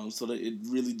 So that it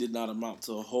really did not amount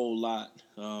to a whole lot.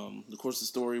 Of course, the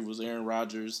story was Aaron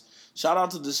Rodgers. Shout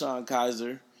out to Deshaun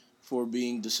Kaiser for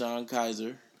being Deshaun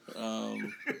Kaiser.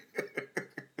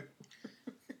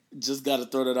 Just got to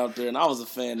throw that out there. And I was a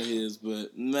fan of his,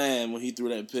 but man, when he threw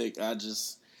that pick, it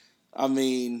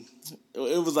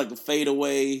was like a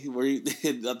fadeaway where I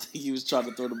think he was trying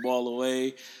to throw the ball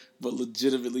away, but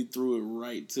legitimately threw it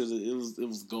right to it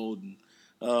was golden.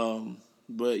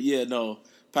 But yeah, no,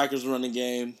 Packers running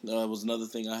game was another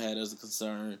thing I had as a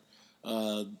concern.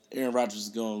 Aaron Rodgers is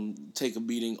going to take a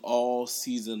beating all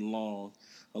season long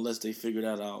unless they figure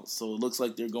that out. So it looks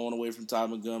like they're going away from Ty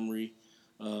Montgomery.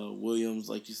 Williams,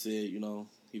 like you said,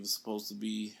 he was supposed to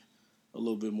be a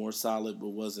little bit more solid, but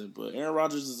wasn't. But Aaron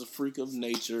Rodgers is a freak of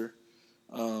nature.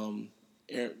 The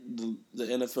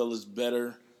NFL is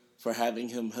better for having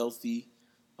him healthy.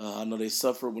 I know they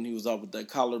suffered when he was out with that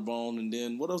collarbone, and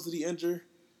then what else did he injure?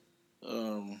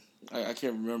 I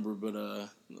can't remember, but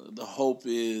the hope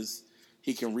is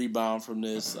he can rebound from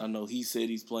this. I know he said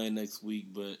he's playing next week,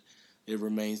 but it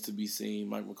remains to be seen.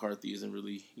 Mike McCarthy isn't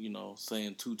really,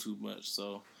 saying too much.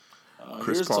 So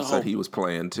Chris Paul said he was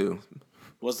playing too.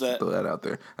 What's that? Throw that out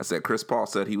there. I said Chris Paul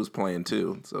said he was playing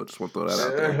too, so just want to throw that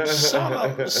out there.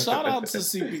 Shout out to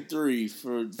CP3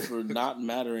 for not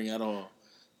mattering at all.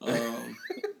 Wow.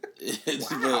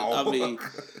 It's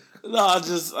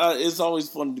always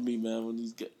fun to me, man. When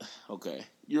these get okay,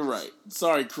 you're right.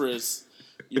 Sorry, Chris.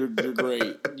 You're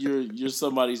great. You're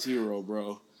somebody's hero,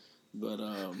 bro. But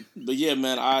yeah,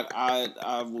 man.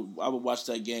 I would watch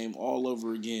that game all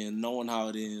over again, knowing how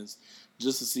it ends,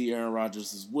 just to see Aaron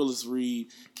Rodgers as Willis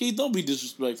Reed. Keith, don't be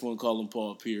disrespectful and call him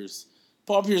Paul Pierce.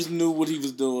 Paul Pierce knew what he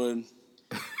was doing.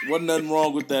 Wasn't nothing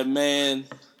wrong with that man.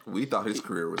 We thought his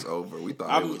career was over. We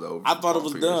thought it was over. I thought it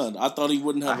was Pierce. done. I thought he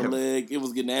wouldn't have a leg. It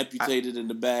was getting amputated in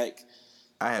the back.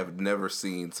 I have never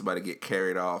seen somebody get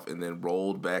carried off and then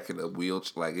rolled back in a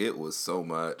wheelchair. Like, it was so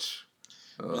much.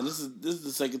 Man, this is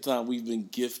the second time we've been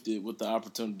gifted with the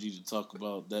opportunity to talk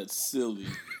about that silly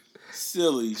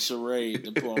charade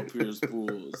that Paul Pierce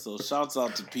pulled. So shouts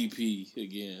out to PP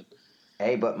again.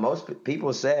 Hey, but most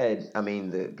people said, I mean,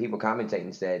 the people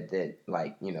commentating said that,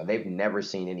 like, you know, they've never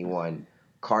seen anyone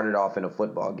carted off in a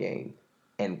football game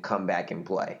and come back and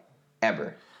play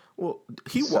ever. Well,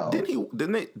 didn't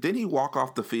he walk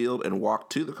off the field and walk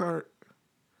to the cart?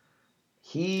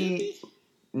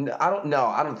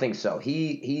 I don't think so.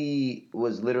 He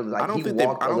was literally like he walked a little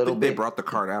bit. I don't think they brought the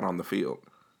cart out on the field.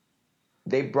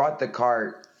 They brought the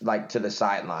cart like to the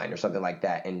sideline or something like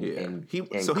that, and he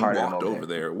walked over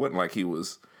there. It wasn't like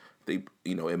they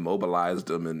immobilized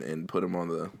him and put him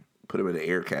in an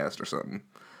air cast or something.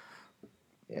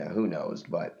 Yeah, who knows?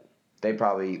 But they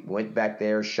probably went back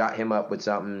there, shot him up with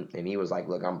something, and he was like,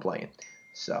 "Look, I'm playing."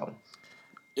 So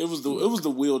it was the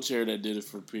wheelchair that did it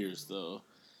for Pierce, though.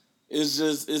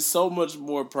 It's so much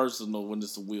more personal when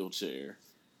it's a wheelchair.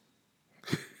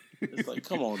 It's like,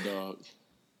 come on, dog.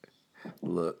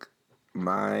 Look,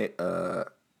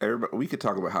 everybody, we could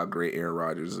talk about how great Aaron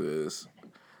Rodgers is,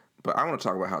 but I want to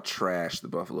talk about how trash the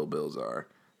Buffalo Bills are.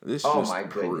 This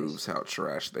proves how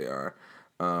trash they are.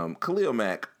 Khalil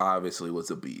Mack obviously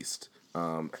was a beast.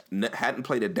 Hadn't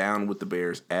played it down with the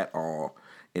Bears at all,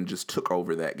 and just took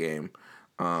over that game.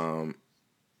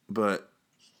 But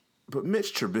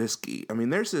Mitch Trubisky, I mean,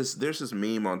 there's this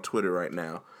meme on Twitter right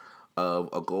now of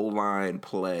a goal line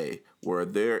play where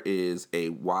there is a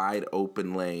wide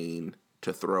open lane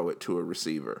to throw it to a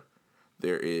receiver.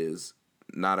 There is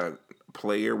not a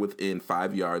player within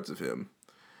 5 yards of him,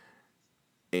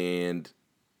 and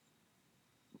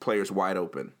player's wide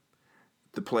open.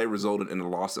 The play resulted in a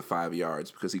loss of 5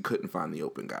 yards because he couldn't find the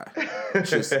open guy.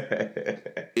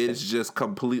 It's just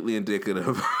completely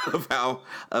indicative of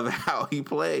how he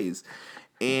plays.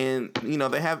 And, you know,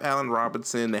 they have Allen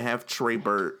Robinson. They have Trey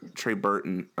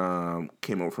Burton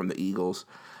came over from the Eagles.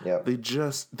 Yep. They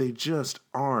just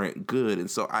aren't good. And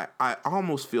so I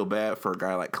almost feel bad for a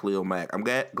guy like Khalil Mack. I'm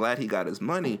glad he got his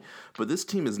money, but this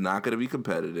team is not going to be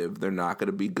competitive. They're not going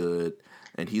to be good.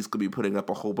 And he's going to be putting up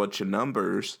a whole bunch of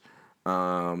numbers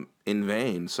in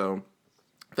vain. So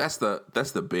that's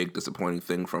the big disappointing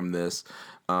thing from this.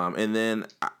 And then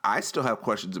I still have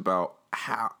questions about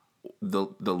how the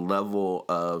level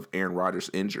of Aaron Rodgers'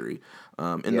 injury.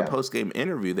 In the post-game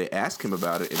interview, they asked him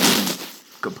about it, and he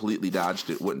completely dodged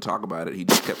it, wouldn't talk about it. He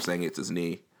just kept saying it's his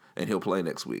knee, and he'll play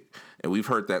next week. And we've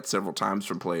heard that several times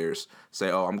from players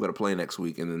say, "Oh, I'm going to play next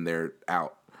week," and then they're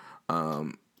out.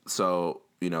 So,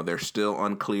 you know, they're still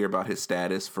unclear about his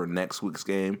status for next week's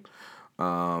game.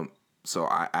 So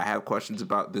I have questions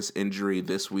about this injury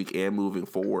this week and moving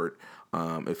forward.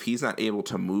 If he's not able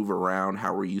to move around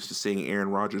how we're used to seeing Aaron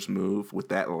Rodgers move, with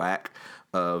that lack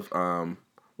of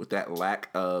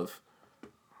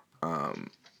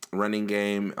running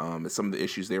game, and some of the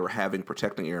issues they were having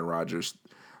protecting Aaron Rodgers,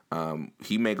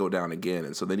 he may go down again.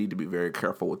 And so they need to be very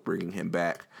careful with bringing him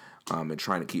back and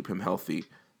trying to keep him healthy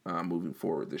moving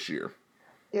forward this year.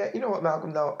 Yeah, you know what,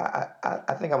 Malcolm, though?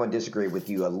 I think I'm going to disagree with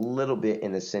you a little bit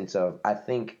in the sense of I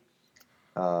think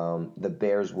the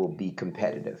Bears will be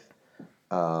competitive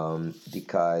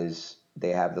because they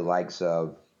have the likes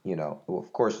of, you know, well,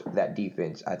 of course, that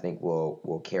defense I think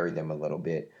will carry them a little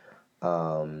bit.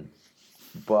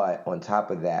 But on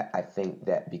top of that, I think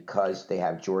that because they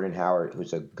have Jordan Howard,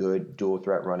 who's a good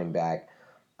dual-threat running back,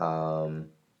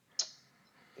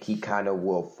 he kind of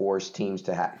will force teams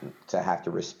to have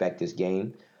to respect his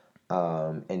game.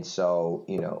 And so,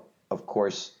 you know, of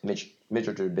course,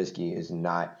 Mitchell Trubisky is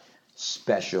not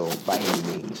special by any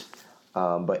means.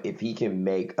 But if he can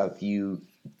make a few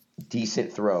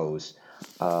decent throws,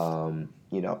 you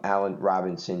know, Allen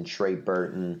Robinson, Trey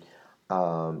Burton,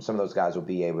 some of those guys will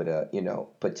be able to, you know,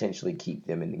 potentially keep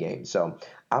them in the game. So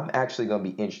I'm actually going to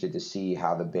be interested to see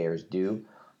how the Bears do.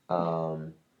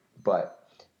 But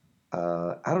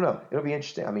I don't know. It'll be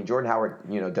interesting. I mean, Jordan Howard,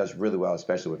 you know, does really well,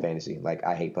 especially with fantasy. Like,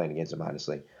 I hate playing against him,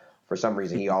 honestly. For some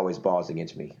reason, he always balls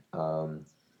against me.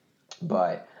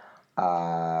 But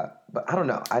I don't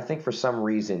know. I think for some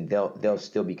reason they'll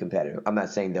still be competitive. I'm not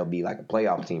saying they'll be like a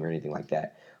playoff team or anything like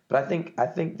that. But I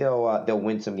think they'll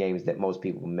win some games that most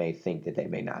people may think that they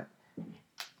may not.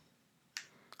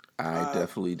 I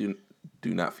definitely do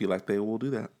not feel like they will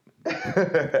do that.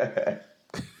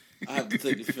 I have to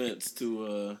take offense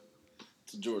to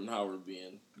Jordan Howard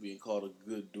being called a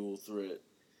good dual threat.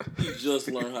 He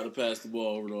just learned how to pass the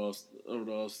ball over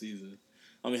the off season.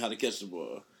 I mean, how to catch the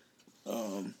ball.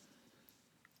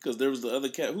 Because there was the other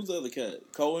cat. Who's the other cat?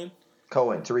 Cohen.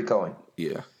 Tariq Cohen.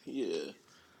 Yeah. Yeah.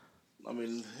 I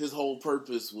mean, his whole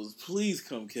purpose was please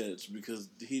come catch because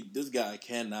this guy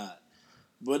cannot.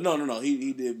 But no.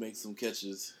 He did make some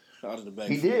catches out of the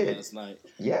backfield last night.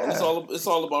 Yeah. And it's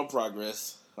all about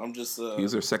progress. I'm just. He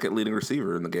was their second leading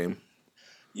receiver in the game.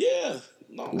 Yeah.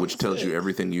 No. Which tells you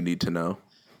everything you need to know.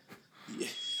 Yeah.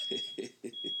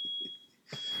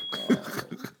 Oh,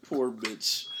 poor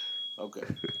bitch. Okay.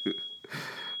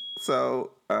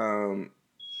 So,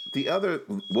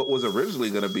 what was originally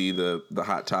going to be the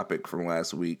hot topic from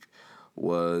last week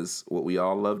was what we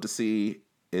all love to see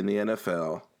in the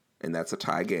NFL, and that's a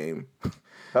tie game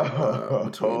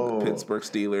between the Pittsburgh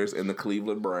Steelers and the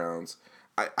Cleveland Browns.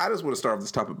 I just want to start off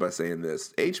this topic by saying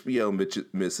this.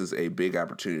 HBO misses a big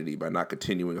opportunity by not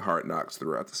continuing Hard Knocks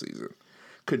throughout the season.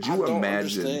 Could you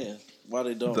imagine understand why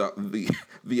they don't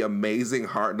the amazing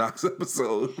Hard Knocks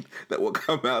episode that will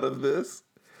come out of this?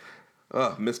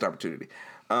 Missed opportunity.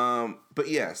 But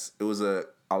yes, it was a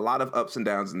lot of ups and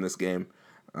downs in this game.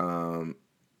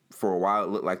 For a while, it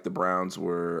looked like the Browns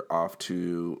were off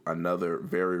to another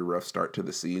very rough start to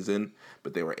the season,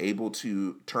 but they were able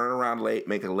to turn around late,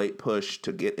 make a late push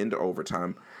to get into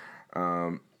overtime.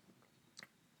 Ian,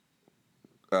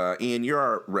 you're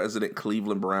our resident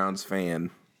Cleveland Browns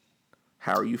fan.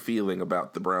 How are you feeling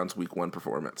about the Browns' Week 1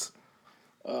 performance?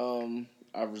 I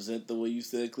resent the way you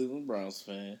said Cleveland Browns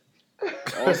fan.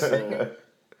 Also,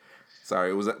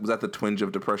 sorry, was that the twinge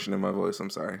of depression in my voice?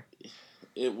 I'm sorry.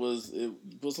 It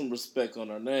put some respect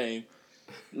on our name.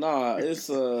 Nah, it's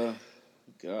God.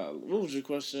 What was your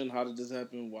question? How did this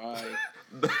happen? Why?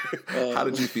 How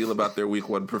did you feel about their Week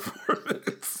 1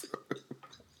 performance?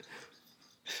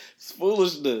 It's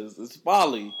foolishness. It's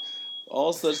folly.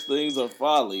 All such things are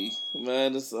folly,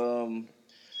 man. It's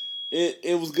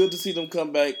it was good to see them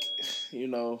come back.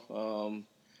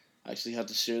 I actually had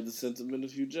to share the sentiment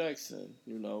of Hugh Jackson.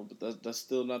 But that's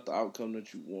still not the outcome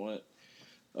that you want.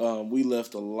 We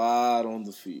left a lot on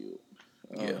the field.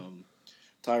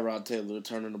 Tyrod Taylor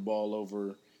turning the ball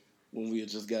over when we had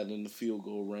just gotten in the field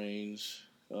goal range.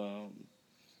 And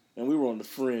we were on the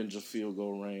fringe of field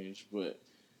goal range. But,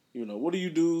 what do you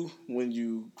do when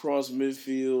you cross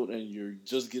midfield and you're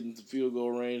just getting to field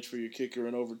goal range for your kicker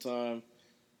in overtime?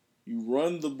 You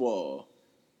run the ball.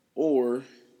 Or,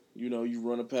 you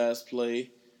run a pass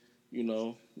play,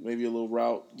 maybe a little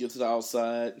route, get to the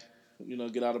outside,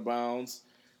 get out of bounds.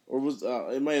 Or was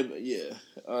it may have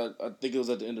I think it was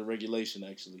at the end of regulation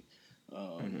actually.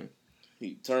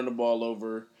 He turned the ball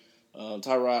over.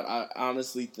 Tyrod, I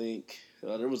honestly think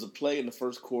there was a play in the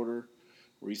first quarter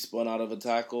where he spun out of a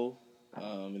tackle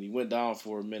and he went down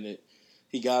for a minute.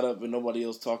 He got up and nobody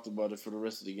else talked about it for the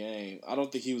rest of the game. I don't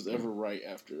think he was ever right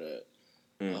after that.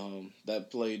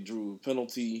 That play drew a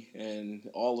penalty and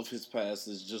all of his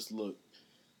passes just looked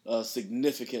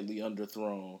significantly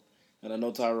underthrown. And I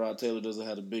know Tyrod Taylor doesn't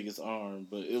have the biggest arm,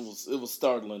 but it was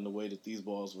startling the way that these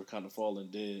balls were kind of falling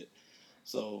dead.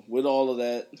 So with all of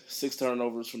that, 6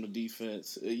 turnovers from the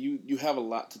defense, you have a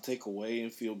lot to take away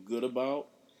and feel good about.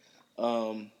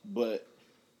 But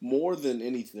more than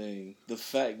anything, the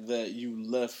fact that you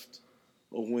left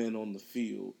a win on the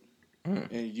field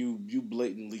and you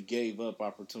blatantly gave up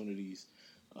opportunities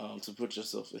to put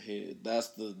yourself ahead. That's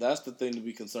the thing to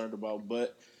be concerned about.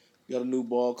 But got a new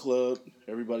ball club.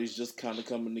 Everybody's just kind of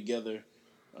coming together.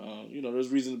 There's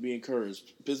reason to be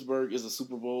encouraged. Pittsburgh is a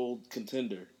Super Bowl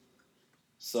contender.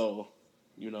 So,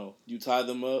 you tie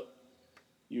them up,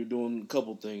 you're doing a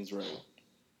couple things right.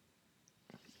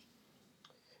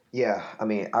 Yeah, I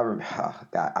mean,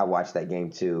 I watched that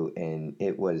game too, and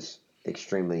it was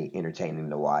extremely entertaining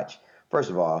to watch. First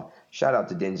of all, shout out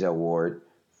to Denzel Ward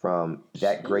from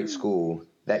that great school.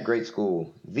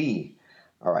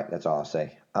 All right, that's all I'll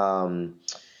say. 2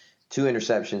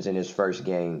 interceptions in his first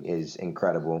game is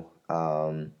incredible.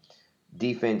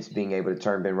 Defense being able to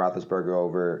turn Ben Roethlisberger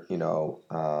over,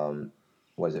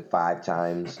 was it 5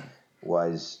 times,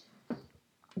 was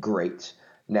great.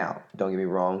 Now, don't get me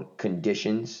wrong,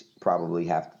 conditions probably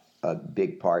have a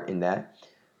big part in that.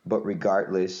 But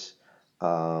regardless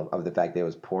of the fact that it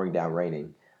was pouring down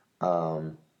raining,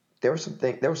 there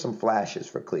were some flashes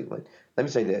for Cleveland. Let me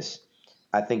say this.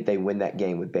 I think they win that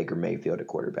game with Baker Mayfield at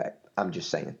quarterback. I'm just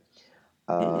saying.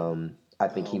 I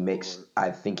think he makes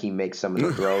some of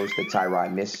the throws that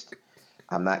Tyrod missed.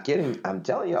 I'm not kidding. I'm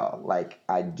telling y'all.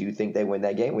 I do think they win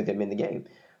that game with him in the game.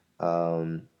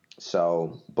 But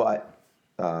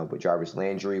with Jarvis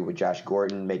Landry, with Josh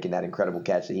Gordon making that incredible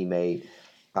catch that he made.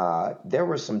 There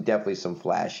were definitely some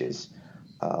flashes.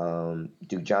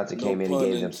 Duke Johnson No came in and pun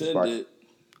gave them some spark. intended.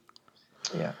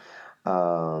 Yeah.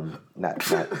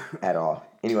 Not at all.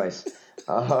 Anyways,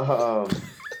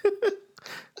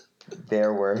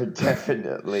 there were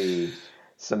definitely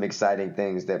some exciting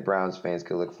things that Browns fans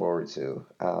could look forward to.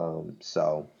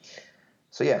 So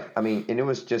yeah, I mean, and it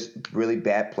was just really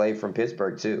bad play from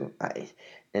Pittsburgh too.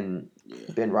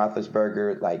 Ben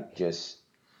Roethlisberger, like, just,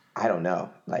 I don't know,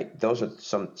 like, those are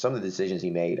some of the decisions he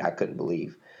made I couldn't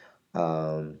believe.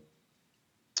 But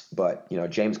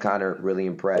James Conner really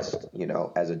impressed.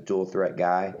 As a dual threat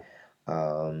guy.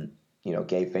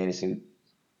 Gave fantasy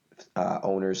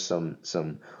owners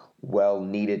some well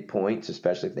needed points,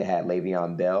 especially if they had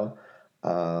Le'Veon Bell.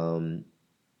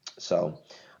 So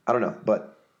I don't know,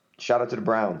 but shout out to the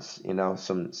Browns.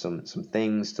 Some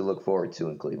things to look forward to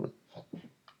in Cleveland.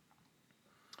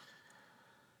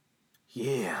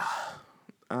 Yeah.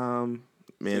 Man,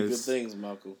 good things,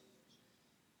 Malcolm.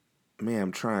 Man,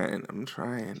 I'm trying.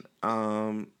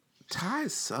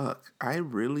 Ties suck. I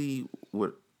really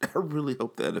hope the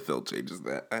NFL changes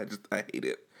that. I hate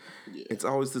it. Yeah. It's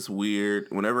always this weird.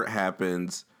 Whenever it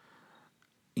happens,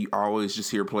 you always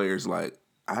just hear players like,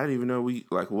 I didn't even know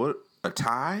what, a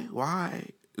tie?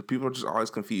 Why? People are just always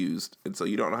confused, and so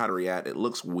you don't know how to react. It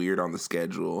looks weird on the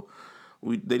schedule.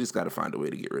 They just got to find a way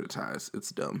to get rid of ties.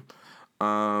 It's dumb.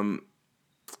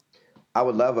 I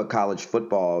would love a college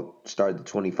football start at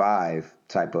 25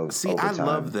 type of overtime. I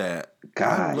love that.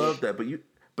 Gosh. I love that. But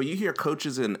you hear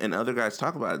coaches and other guys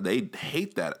talk about it. They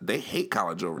hate that. They hate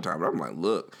college overtime. But I'm like,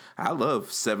 look, I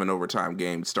love 7 overtime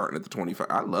games starting at the 25.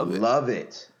 I love it. Love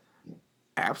it.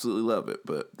 Absolutely love it.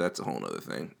 But that's a whole other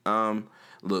thing.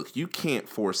 Look, you can't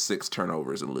force 6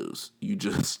 turnovers and lose. You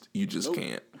just nope.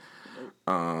 Can't.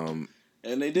 And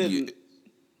they didn't.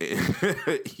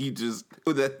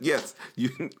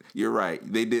 You're right.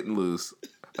 They didn't lose.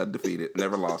 Undefeated.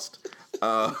 Never lost.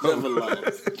 Never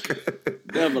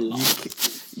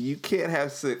lost. You can't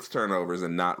have 6 turnovers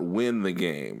and not win the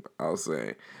game, I'll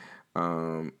say.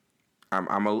 I'm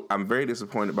very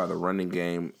disappointed by the running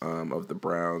game of the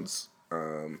Browns.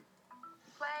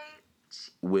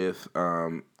 With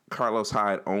Carlos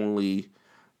Hyde only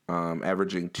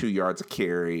averaging 2 yards a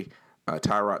carry.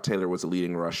 Tyrod Taylor was a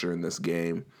leading rusher in this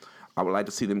game. I would like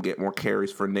to see them get more carries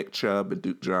for Nick Chubb and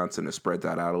Duke Johnson and spread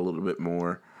that out a little bit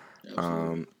more.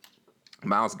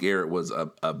 Myles Garrett was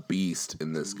a beast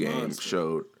in this game. Monster.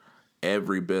 Showed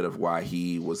every bit of why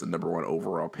he was the number 1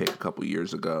 overall pick a couple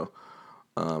years ago.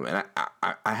 And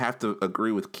I have to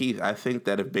agree with Keith. I think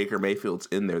that if Baker Mayfield's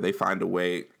in there, they find a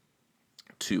way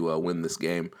to win this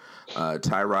game.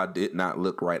 Tyrod did not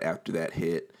look right after that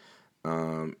hit.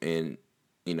 And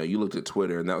you looked at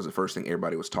Twitter, and that was the first thing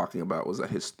everybody was talking about, was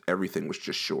that everything was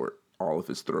just short. All of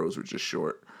his throws were just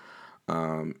short.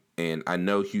 And I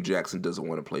know Hugh Jackson doesn't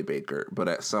want to play Baker, but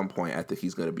at some point I think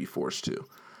he's going to be forced to.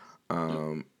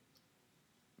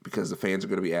 Because the fans are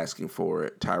going to be asking for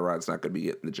it. Tyrod's not going to be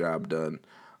getting the job done.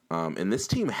 And this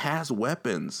team has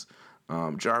weapons.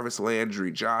 Jarvis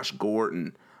Landry, Josh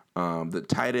Gordon, the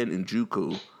tight end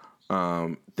Njoku.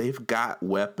 They've got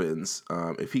weapons.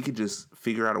 If he could just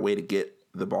figure out a way to get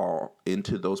the ball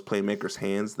into those playmakers'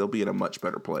 hands, they'll be in a much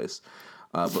better place.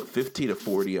 But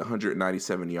 15-40,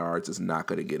 197 yards is not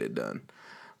going to get it done.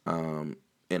 And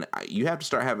you have to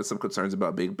start having some concerns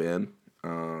about Big Ben.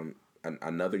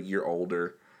 Another year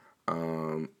older.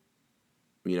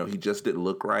 He just didn't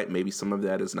look right. Maybe some of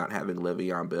that is not having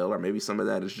Le'Veon Bell, or maybe some of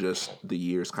that is just the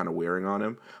years kind of wearing on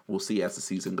him. We'll see as the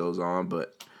season goes on.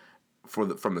 But from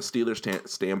the Steelers'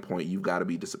 standpoint, you've got to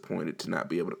be disappointed to not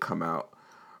be able to come out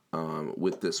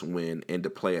with this win and to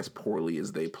play as poorly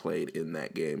as they played in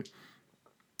that game.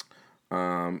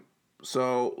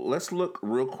 So let's look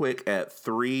real quick at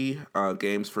 3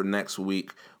 games for next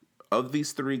week. Of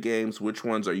these 3 games, which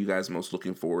ones are you guys most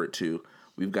looking forward to?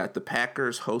 We've got the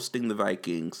Packers hosting the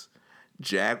Vikings,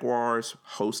 Jaguars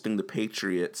hosting the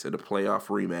Patriots in a playoff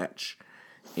rematch,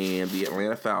 and the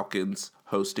Atlanta Falcons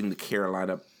hosting the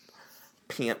Carolina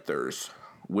Panthers.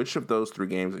 Which of those 3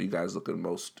 games are you guys looking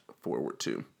most forward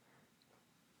to?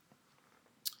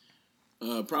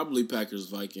 Probably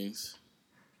Packers-Vikings.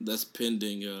 That's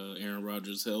pending Aaron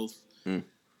Rodgers' health. You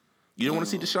don't want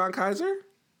to see Deshaun Kaiser?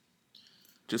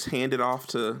 Just hand it off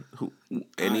to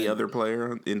any other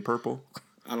player in purple?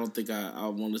 I don't think I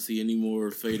want to see any more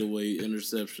fadeaway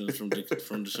interceptions from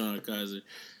Deshaun Kaiser.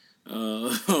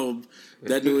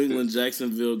 That New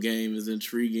England-Jacksonville game is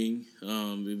intriguing.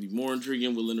 It'll be more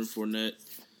intriguing with Leonard Fournette.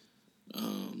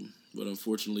 But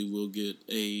unfortunately, we'll get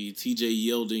a TJ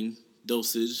Yeldon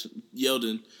dosage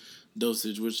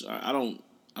dosage, which I don't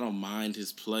mind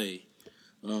his play.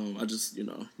 I just you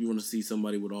want to see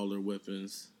somebody with all their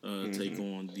weapons take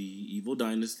on the evil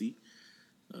dynasty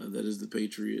that is the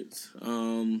Patriots.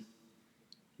 That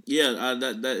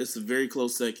it's a very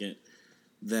close second.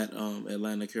 That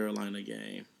Atlanta Carolina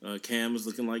game. Cam is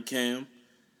looking like Cam.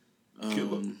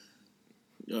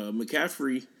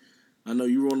 McCaffrey, I know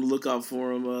you were on the lookout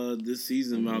for him this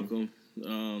season, Malcolm.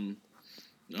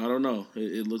 I don't know.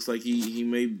 It looks like he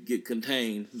may get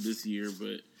contained this year,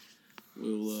 but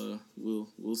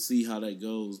we'll see how that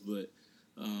goes. But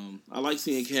I like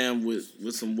seeing Cam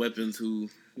with some weapons who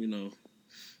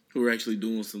are actually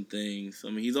doing some things.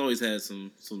 I mean, he's always had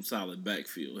some solid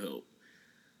backfield help.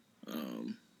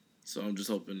 So I'm just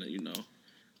hoping that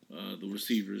the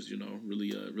receivers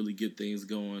really get things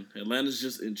going. Atlanta's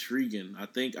just intriguing. I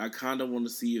kind of want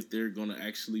to see if they're going to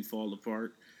actually fall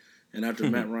apart. And after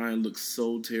Matt Ryan looks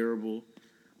so terrible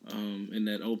in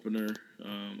that opener,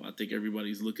 I think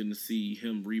everybody's looking to see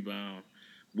him rebound.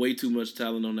 Way too much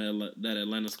talent on that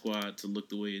Atlanta squad to look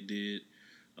the way it did.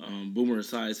 Boomer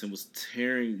Esiason was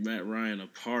tearing Matt Ryan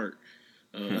apart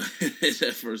in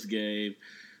that first game.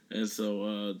 And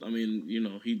so,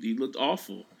 he looked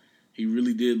awful. He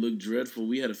really did look dreadful.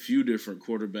 We had a few different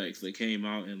quarterbacks that came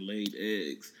out and laid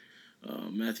eggs.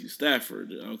 Matthew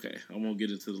Stafford. Okay, I won't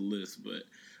get into the list, but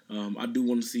I do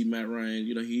want to see Matt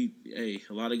Ryan. A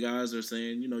lot of guys are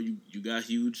saying, you got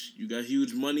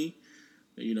huge money.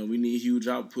 We need huge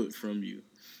output from you.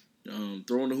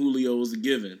 Throwing to Julio is a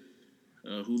given.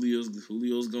 Julio's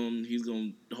he's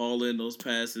gonna haul in those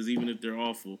passes even if they're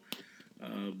awful.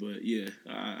 But yeah,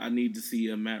 I need to see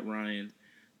a Matt Ryan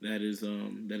that is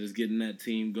getting that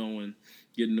team going,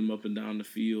 getting them up and down the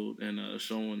field, and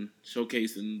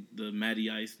showcasing the Matty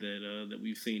Ice that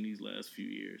we've seen these last few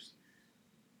years.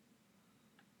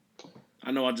 I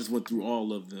know I just went through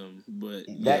all of them, but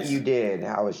that you did.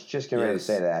 I was just getting ready to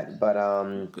say that, but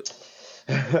well,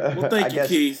 thank you,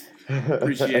 Keith.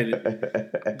 Appreciate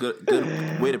it.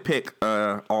 Good way to pick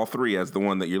all three as the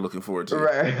one that you're looking forward to.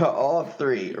 Right, all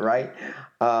three, right?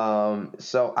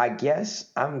 So I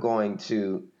guess I'm going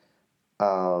to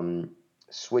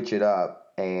switch it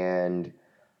up, and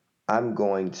I'm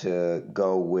going to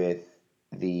go with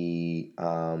the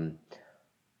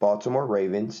Baltimore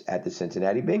Ravens at the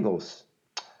Cincinnati Bengals.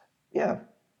 Yeah,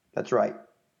 that's right.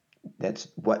 That's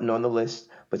wasn't on the list.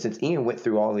 But since Ian went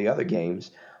through all the other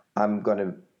games, I'm going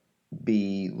to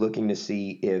be looking to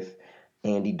see if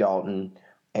Andy Dalton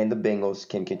and the Bengals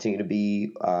can continue to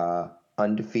be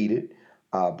undefeated.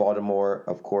 Baltimore,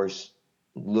 of course,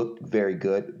 looked very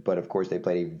good, but of course they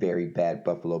played a very bad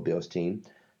Buffalo Bills team.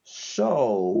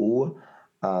 So,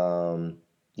 I'm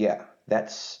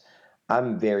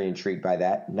very intrigued by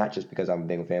that, not just because I'm a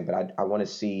Bengal fan, but I want to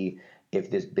see if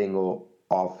this Bengal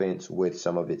offense with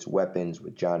some of its weapons,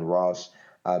 with John Ross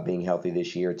being healthy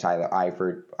this year, Tyler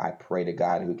Eifert, I pray to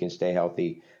God who can stay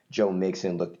healthy. Joe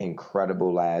Mixon looked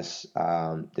incredible this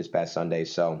past Sunday.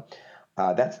 So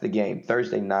that's the game.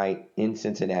 Thursday night in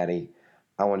Cincinnati.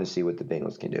 I want to see what the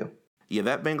Bengals can do. Yeah,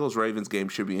 that Bengals-Ravens game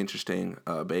should be interesting.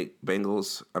 The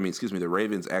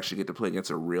Ravens actually get to play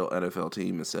against a real NFL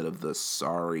team instead of the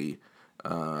sorry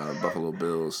Buffalo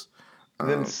Bills.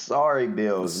 Them sorry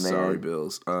Bills, man. Sorry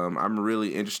Bills. I'm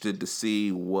really interested to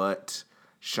see what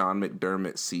Sean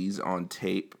McDermott sees on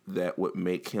tape that would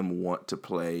make him want to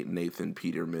play Nathan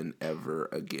Peterman ever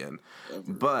again.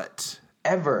 But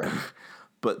the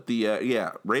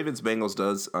Ravens-Bengals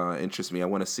does interest me. I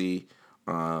want to see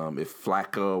if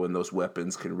Flacco and those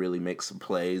weapons can really make some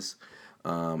plays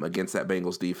against that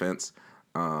Bengals defense.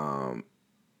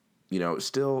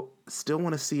 Still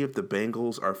want to see if the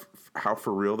Bengals are how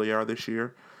for real they are this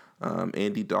year.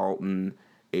 Andy Dalton,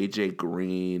 AJ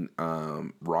Green,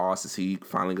 Ross, is he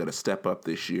finally going to step up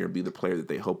this year and be the player that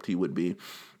they hoped he would be?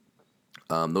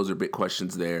 Those are big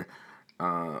questions there.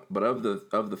 But of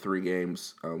the three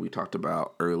games we talked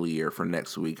about earlier for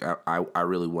next week, I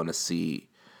really want to see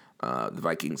the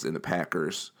Vikings and the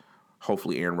Packers.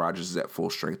 Hopefully Aaron Rodgers is at full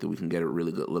strength and we can get a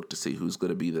really good look to see who's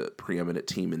going to be the preeminent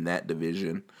team in that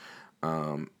division.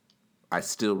 I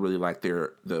still really like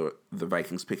the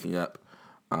Vikings picking up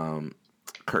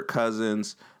Kirk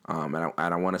Cousins, and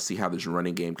I want to see how this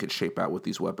running game can shape out with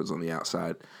these weapons on the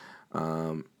outside.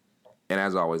 And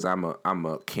as always, I'm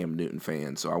a Cam Newton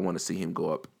fan, so I want to see him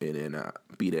go up and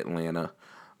beat Atlanta.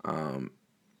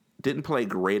 Didn't play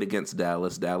great against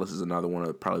Dallas. Dallas is another one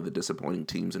of probably the disappointing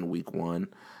teams in Week 1,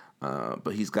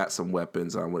 but he's got some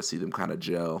weapons. I want to see them kind of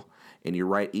gel. And you're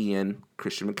right, Ian.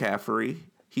 Christian McCaffrey.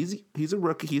 He's a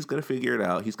rookie. He's going to figure it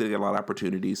out. He's going to get a lot of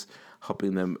opportunities,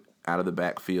 helping them out of the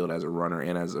backfield as a runner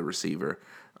and as a receiver.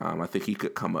 I think he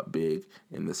could come up big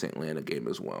in this Atlanta game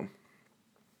as well.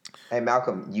 Hey,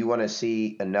 Malcolm, you want to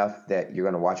see enough that you're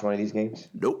going to watch one of these games?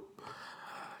 Nope.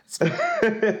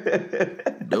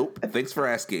 Nope. Thanks for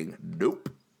asking. Nope.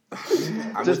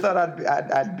 Just thought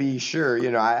I'd be sure. You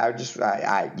know,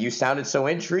 you sounded so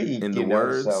intrigued. In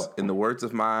the words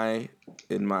of my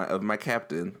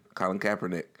captain, Colin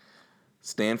Kaepernick,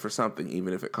 stand for something,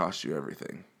 even if it costs you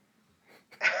everything.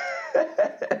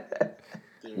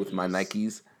 With my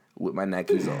Nikes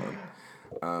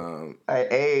on.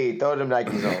 Hey, throw them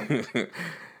Nikes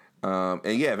on.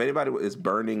 And yeah, if anybody is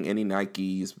burning any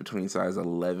Nikes between size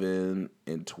 11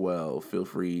 and 12, feel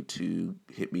free to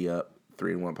hit me up,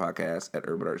 3-in-1 podcast at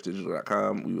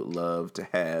urbanartsdigital.com. We would love to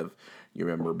have your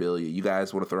memorabilia. You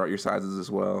guys want to throw out your sizes as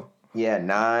well? Yeah,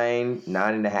 9,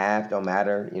 9.5, don't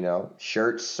matter. You know,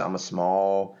 shirts, I'm a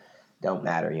small, don't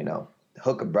matter. You know,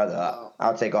 hook a brother up.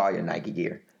 I'll take all your Nike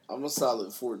gear. I'm a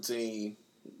solid 14,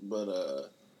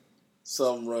 but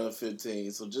some run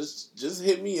 15. So just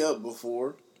hit me up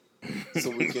before, so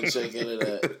we can check into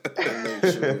that and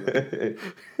make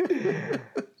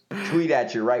sure. Tweet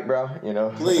at you, right, bro? You know,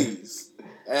 please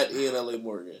at ENLA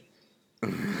Morgan.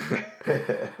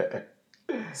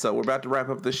 So we're about to wrap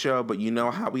up the show, but you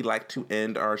know how we like to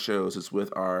end our shows is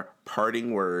with our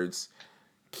parting words.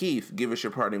 Keith, give us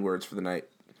your parting words for the night.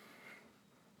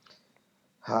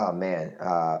 Oh, man.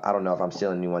 I don't know if I'm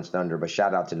stealing anyone's thunder, but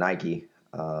shout out to Nike.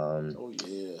 Oh,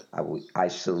 yeah. I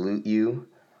salute you.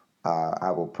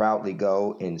 I will proudly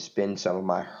go and spend some of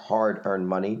my hard-earned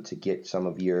money to get some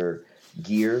of your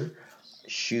gear,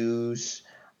 shoes,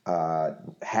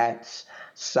 hats,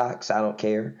 socks. I don't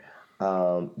care.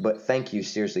 But thank you,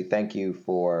 seriously. Thank you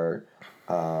for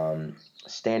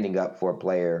standing up for a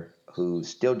player who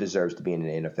still deserves to be in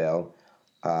the NFL.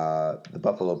 The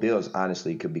Buffalo Bills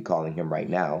honestly could be calling him right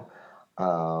now.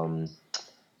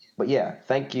 But yeah,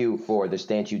 thank you for the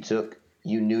stance you took.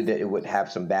 You knew that it would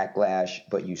have some backlash,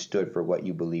 but you stood for what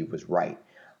you believe was right.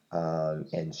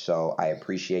 And so I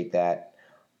appreciate that.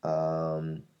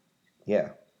 Yeah,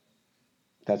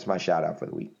 that's my shout out for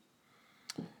the week.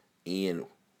 Ian,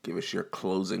 give us your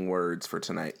closing words for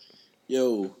tonight.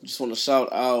 Yo, just want to shout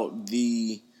out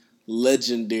the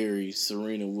legendary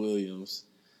Serena Williams.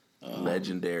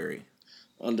 Legendary.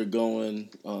 Undergoing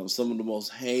some of the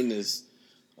most heinous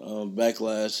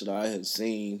backlash that I have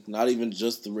seen. Not even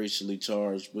just the racially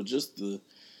charged, but just the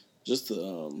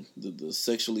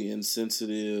sexually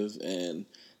insensitive and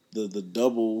the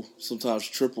double, sometimes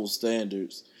triple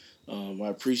standards. I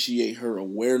appreciate her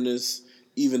awareness.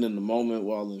 Even in the moment,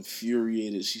 while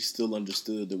infuriated, she still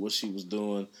understood that what she was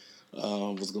doing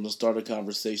was going to start a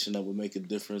conversation that would make a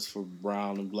difference for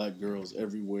brown and black girls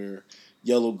everywhere,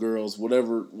 yellow girls,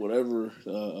 whatever whatever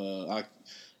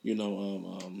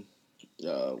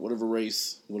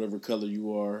race, whatever color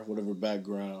you are, whatever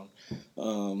background.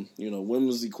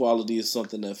 Women's equality is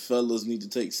something that fellas need to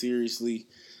take seriously.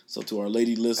 So to our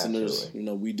lady listeners,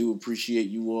 Absolutely. We do appreciate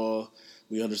you all.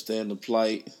 We understand the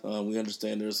plight. We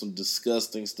understand there's some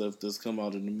disgusting stuff that's come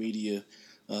out in the media,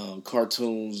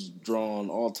 cartoons drawn,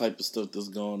 all type of stuff that's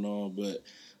going on. But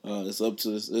it's up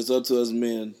to us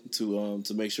men to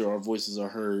make sure our voices are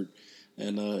heard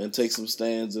and take some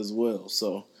stands as well.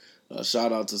 So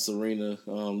shout out to Serena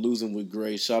losing with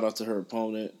grace. Shout out to her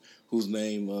opponent, whose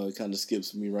name kind of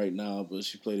skips me right now, but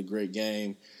she played a great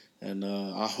game. And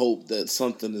I hope that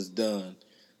something is done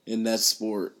in that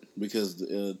sport because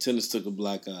tennis took a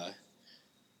black eye.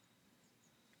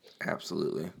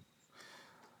 Absolutely.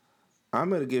 I'm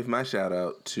going to give my shout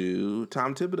out to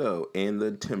Tom Thibodeau and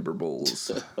the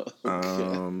Timberwolves.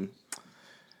 Okay.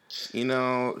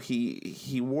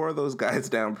 He wore those guys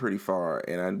down pretty far,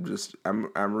 and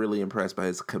I'm really impressed by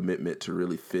his commitment to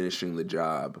really finishing the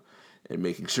job and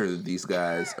making sure that these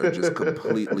guys are just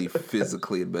completely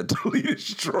physically and mentally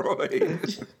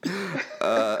destroyed.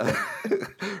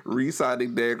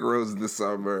 Re-signing Derrick Rose this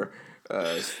summer,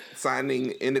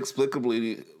 signing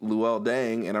inexplicably Luol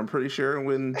Deng, and I'm pretty sure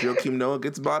when Joakim Noah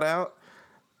gets bought out,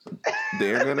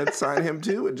 they're gonna sign him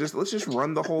too, and let's just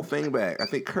run the whole thing back. I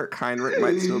think Kirk Heinrich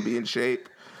might still be in shape.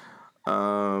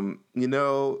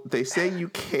 They say you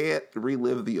can't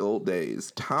relive the old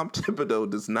days. Tom Thibodeau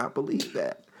does not believe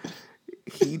that.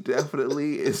 He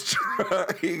definitely is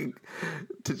trying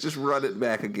to just run it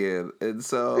back again. And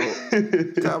so,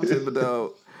 Tom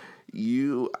Thibodeau,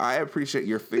 I appreciate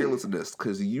your fearlessness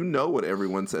because you know what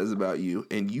everyone says about you,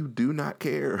 and you do not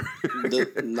care.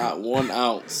 Not 1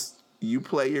 ounce. You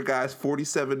play your guys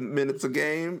 47 minutes a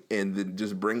game, and then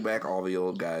just bring back all the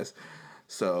old guys.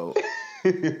 So,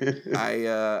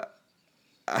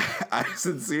 I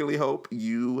sincerely hope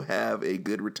you have a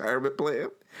good retirement plan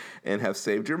and have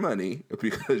saved your money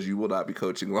because you will not be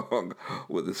coaching long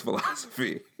with this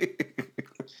philosophy.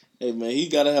 Hey, man, he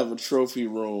got to have a trophy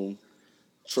room.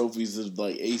 Trophies of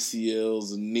like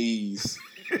ACLs and knees.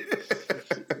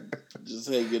 Just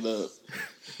hanging up.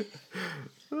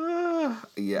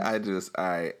 Yeah,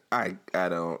 I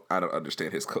don't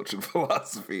understand his coaching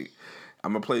philosophy.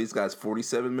 I'm gonna play these guys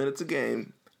 47 minutes a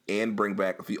game and bring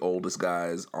back the oldest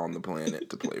guys on the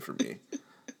planet to play for me.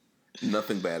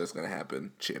 Nothing bad is gonna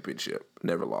happen. Championship,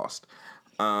 never lost.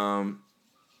 So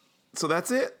that's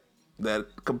it.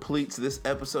 That completes this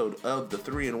episode of the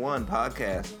 3-1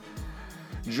 podcast.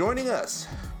 Joining us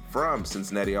from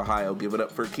Cincinnati, Ohio, give it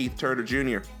up for Keith Turner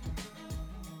Jr.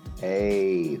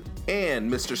 Hey.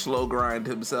 And Mr. Slow Grind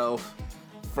himself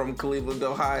from Cleveland,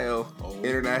 Ohio,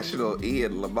 International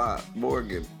Ian Lamont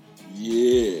Morgan.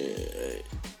 Yeah.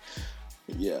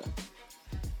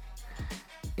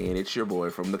 And it's your boy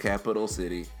from the capital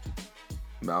city,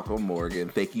 Malcolm Morgan.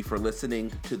 Thank you for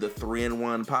listening to the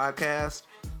 3-1 podcast.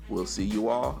 We'll see you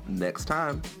all next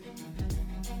time.